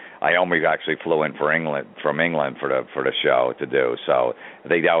 but Iommi actually flew in from England for the show to do. So I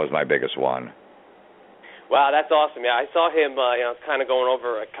think that was my biggest one. Wow, that's awesome. Yeah, I saw him, kind of going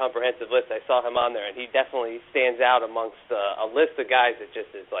over a comprehensive list. I saw him on there, and he definitely stands out amongst a list of guys that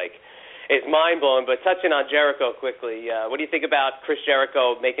just is like, it's mind-blowing. But touching on Jericho quickly, what do you think about Chris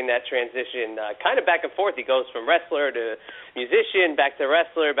Jericho making that transition kind of back and forth? He goes from wrestler to musician, back to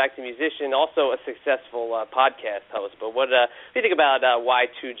wrestler, back to musician, also a successful podcast host. But what do you think about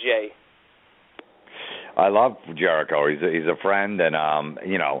Y2J? I love Jericho. He's a friend, and,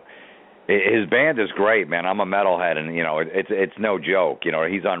 his band is great, man. I'm a metalhead, and, it's no joke.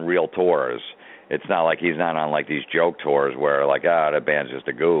 He's on real tours. It's not like he's not on, like, these joke tours where, like, that band's just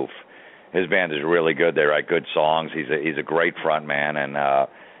a goof. His band is really good. They write good songs. He's a great front man, and the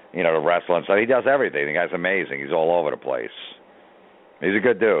wrestling stuff. He does everything. The guy's amazing. He's all over the place. He's a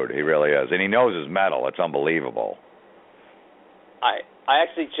good dude. He really is, and he knows his metal. It's unbelievable. I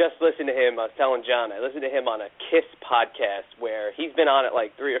actually just listened to him. I was telling John, I listened to him on a Kiss podcast where he's been on it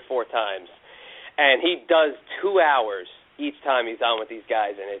like 3 or 4 times, and he does 2 hours each time he's on with these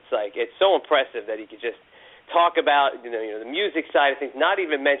guys, and it's so impressive that he could just talk about the music side of things, not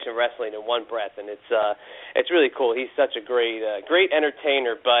even mention wrestling in one breath, and it's really cool. He's such a great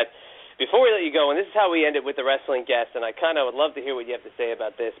entertainer. But before we let you go, and this is how we end it with the wrestling guests, and I kind of would love to hear what you have to say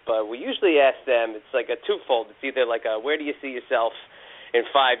about this, but we usually ask them, it's like a twofold. It's either like where do you see yourself in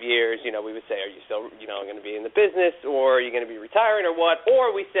 5 years? We would say, are you still going to be in the business, or are you going to be retiring, or what?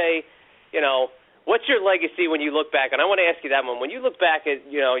 Or we say, what's your legacy when you look back? And I want to ask you that one. When you look back at,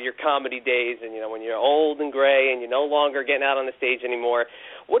 your comedy days and, when you're old and gray and you're no longer getting out on the stage anymore,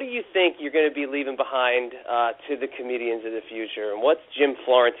 what do you think you're going to be leaving behind to the comedians of the future? And what's Jim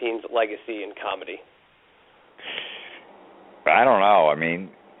Florentine's legacy in comedy? I don't know. I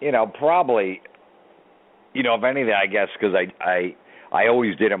mean, probably, if anything, I guess, because I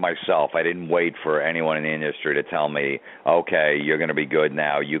always did it myself. I didn't wait for anyone in the industry to tell me, okay, you're going to be good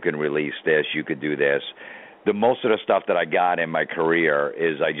now. You can release this. You could do this. Most of the stuff that I got in my career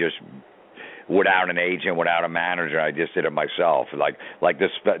is I just, without an agent, without a manager, I just did it myself. Like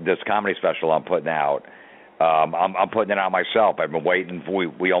this comedy special I'm putting out, I'm putting it out myself. I've been waiting.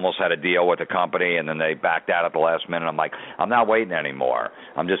 We almost had a deal with the company, and then they backed out at the last minute. I'm like, I'm not waiting anymore.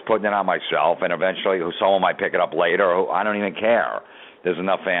 I'm just putting it out myself, and eventually someone might pick it up later. I don't even care. There's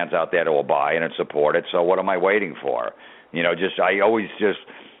enough fans out there that will buy it and support it, so what am I waiting for?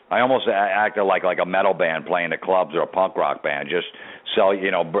 I almost acted like a metal band playing at clubs or a punk rock band. Just sell,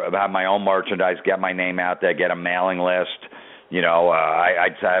 have my own merchandise, get my name out there, get a mailing list.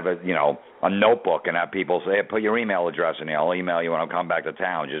 I'd have a notebook and have people say, put your email address in here. I'll email you when I come back to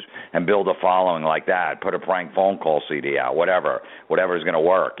town. And build a following like that. Put a prank phone call CD out. Whatever is going to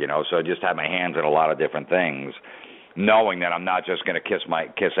work. So just have my hands in a lot of different things, knowing that I'm not just going to kiss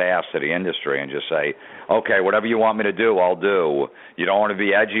ass to the industry and just say, okay, whatever you want me to do, I'll do. You don't want to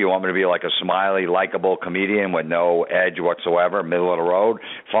be edgy. You want me to be like a smiley, likable comedian with no edge whatsoever, middle of the road.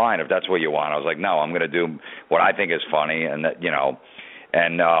 Fine, if that's what you want. I was like, no, I'm going to do what I think is funny, and that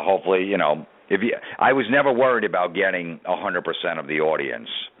and hopefully, I was never worried about getting 100% of the audience,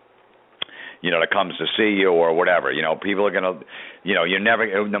 that comes to see you or whatever. People are going to, you're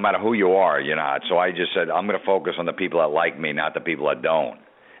never, no matter who you are, you're not. So I just said, I'm going to focus on the people that like me, not the people that don't,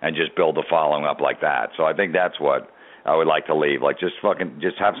 and just build the following up like that. So I think that's what I would like to leave. Like, just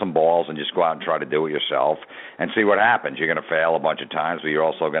have some balls and just go out and try to do it yourself and see what happens. You're going to fail a bunch of times, but you're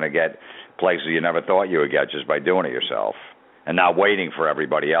also going to get places you never thought you would get just by doing it yourself and not waiting for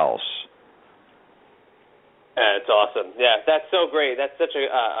everybody else. That's awesome. Yeah, that's so great. That's such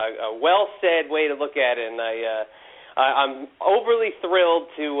a well-said way to look at it, and I'm overly thrilled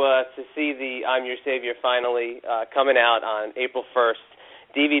to see the I'm Your Savior finally coming out on April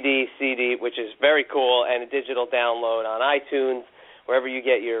 1st, DVD, CD, which is very cool, and a digital download on iTunes, wherever you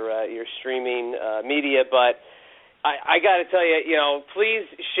get your streaming media. But I got to tell you, please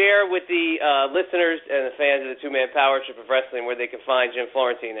share with the listeners and the fans of the Two-Man Power Trip of Wrestling where they can find Jim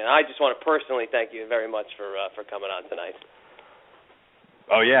Florentine. And I just want to personally thank you very much for coming on tonight.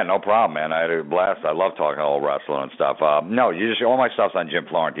 Oh, yeah, no problem, man. I had a blast. I love talking old wrestling and stuff. All my stuff's on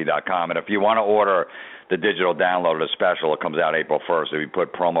JimFlorentine.com. And if you want to order the digital download of the special, it comes out April 1st. If you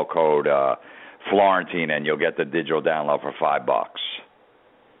put promo code Florentine in, you'll get the digital download for $5.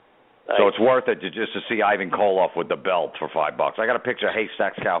 Nice. So it's worth it just to see Ivan Koloff with the belt for $5. I got a picture of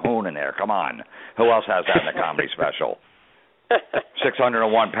Haystacks Calhoun in there. Come on. Who else has that in the comedy special? 601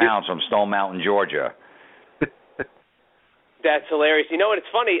 pounds from Stone Mountain, Georgia. That's hilarious. You know what?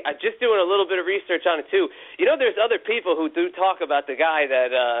 It's funny. I'm just doing a little bit of research on it too. There's other people who do talk about the guy that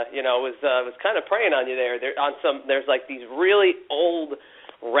was kind of preying on you there. There's like these really old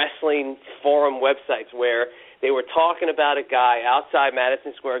wrestling forum websites where they were talking about a guy outside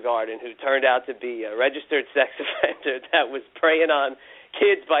Madison Square Garden who turned out to be a registered sex offender that was preying on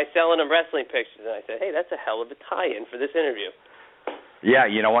kids by selling them wrestling pictures. And I said, hey, that's a hell of a tie-in for this interview. Yeah,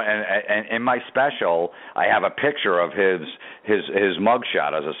 you know what? And in my special, I have a picture of his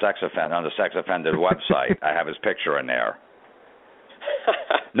mugshot as a sex offender on the sex offender website. I have his picture in there.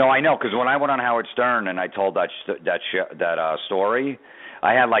 No, I know, because when I went on Howard Stern and I told that story,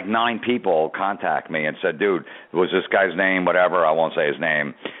 I had like 9 people contact me and said, "Dude, was this guy's name? Whatever. I won't say his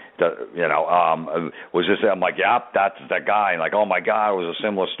name. Was this?" I'm like, "Yep, that's that guy." Like, oh my God, it was a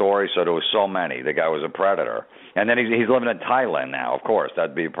similar story. So there was so many. The guy was a predator, and then he's living in Thailand now. Of course,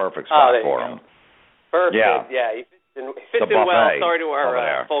 that'd be a perfect spot for him. Perfect. Yeah, he fits in well. Sorry to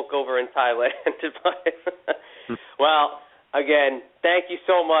our folk over in Thailand. Well, again, thank you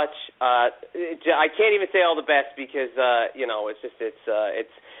so much. I can't even say all the best because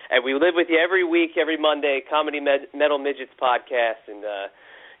it's and we live with you every week, every Monday, Comedy Metal Midgets podcast, and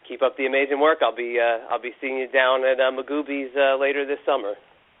keep up the amazing work. I'll be seeing you down at Magooby's later this summer.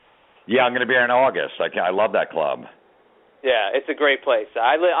 Yeah, I'm going to be here in August. I love that club. Yeah, it's a great place.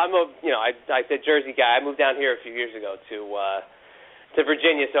 I said Jersey guy. I moved down here a few years ago to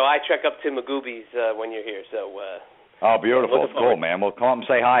Virginia, so I trek up to Magooby's when you're here. So. Oh, beautiful. Cool, man. Well, come and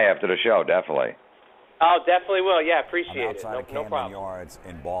say hi after the show, definitely. Oh, definitely will. Yeah, appreciate it. Outside of Camden Yards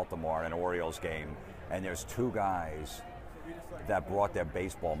in Baltimore, an Orioles game, and there's 2 guys that brought their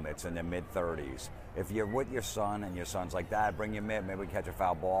baseball mitts in their mid-30s. If you're with your son and your son's like, "Dad, bring your mitt, maybe we catch a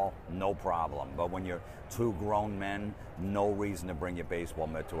foul ball," no problem. But when you're 2 grown men, no reason to bring your baseball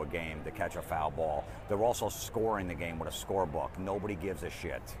mitt to a game to catch a foul ball. They're also scoring the game with a scorebook. Nobody gives a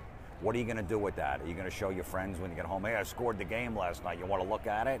shit. What are you going to do with that? Are you going to show your friends when you get home, "Hey, I scored the game last night. You want to look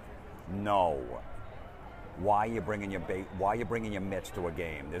at it?" No. Why are you bringing your mitts to a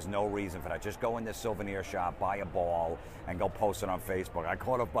game? There's no reason for that. Just go in this souvenir shop, buy a ball, and go post it on Facebook. I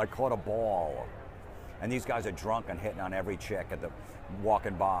caught a ball. And these guys are drunk and hitting on every chick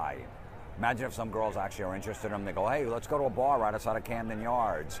walking by. Imagine if some girls actually are interested in them. They go, "Hey, let's go to a bar right outside of Camden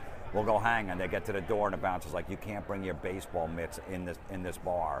Yards. We'll go hang." And they get to the door and the bouncer's like, "You can't bring your baseball mitts in this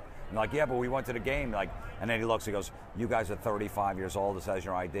bar." And they're like, "Yeah, but we went to the game." And then he looks, he goes, "You guys are 35 years old. This has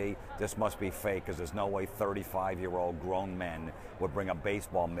your ID. This must be fake because there's no way 35-year-old grown men would bring a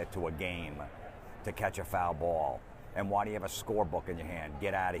baseball mitt to a game to catch a foul ball. And why do you have a scorebook in your hand?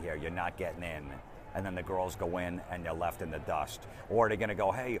 Get out of here. You're not getting in." And then the girls go in and they're left in the dust. Or they're going to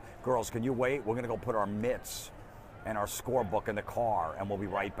go, "Hey, girls, can you wait? We're going to go put our mitts and our scorebook in the car and we'll be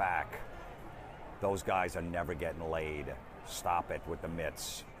right back." Those guys are never getting laid. Stop it with the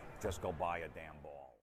mitts. Just go buy a damn ball.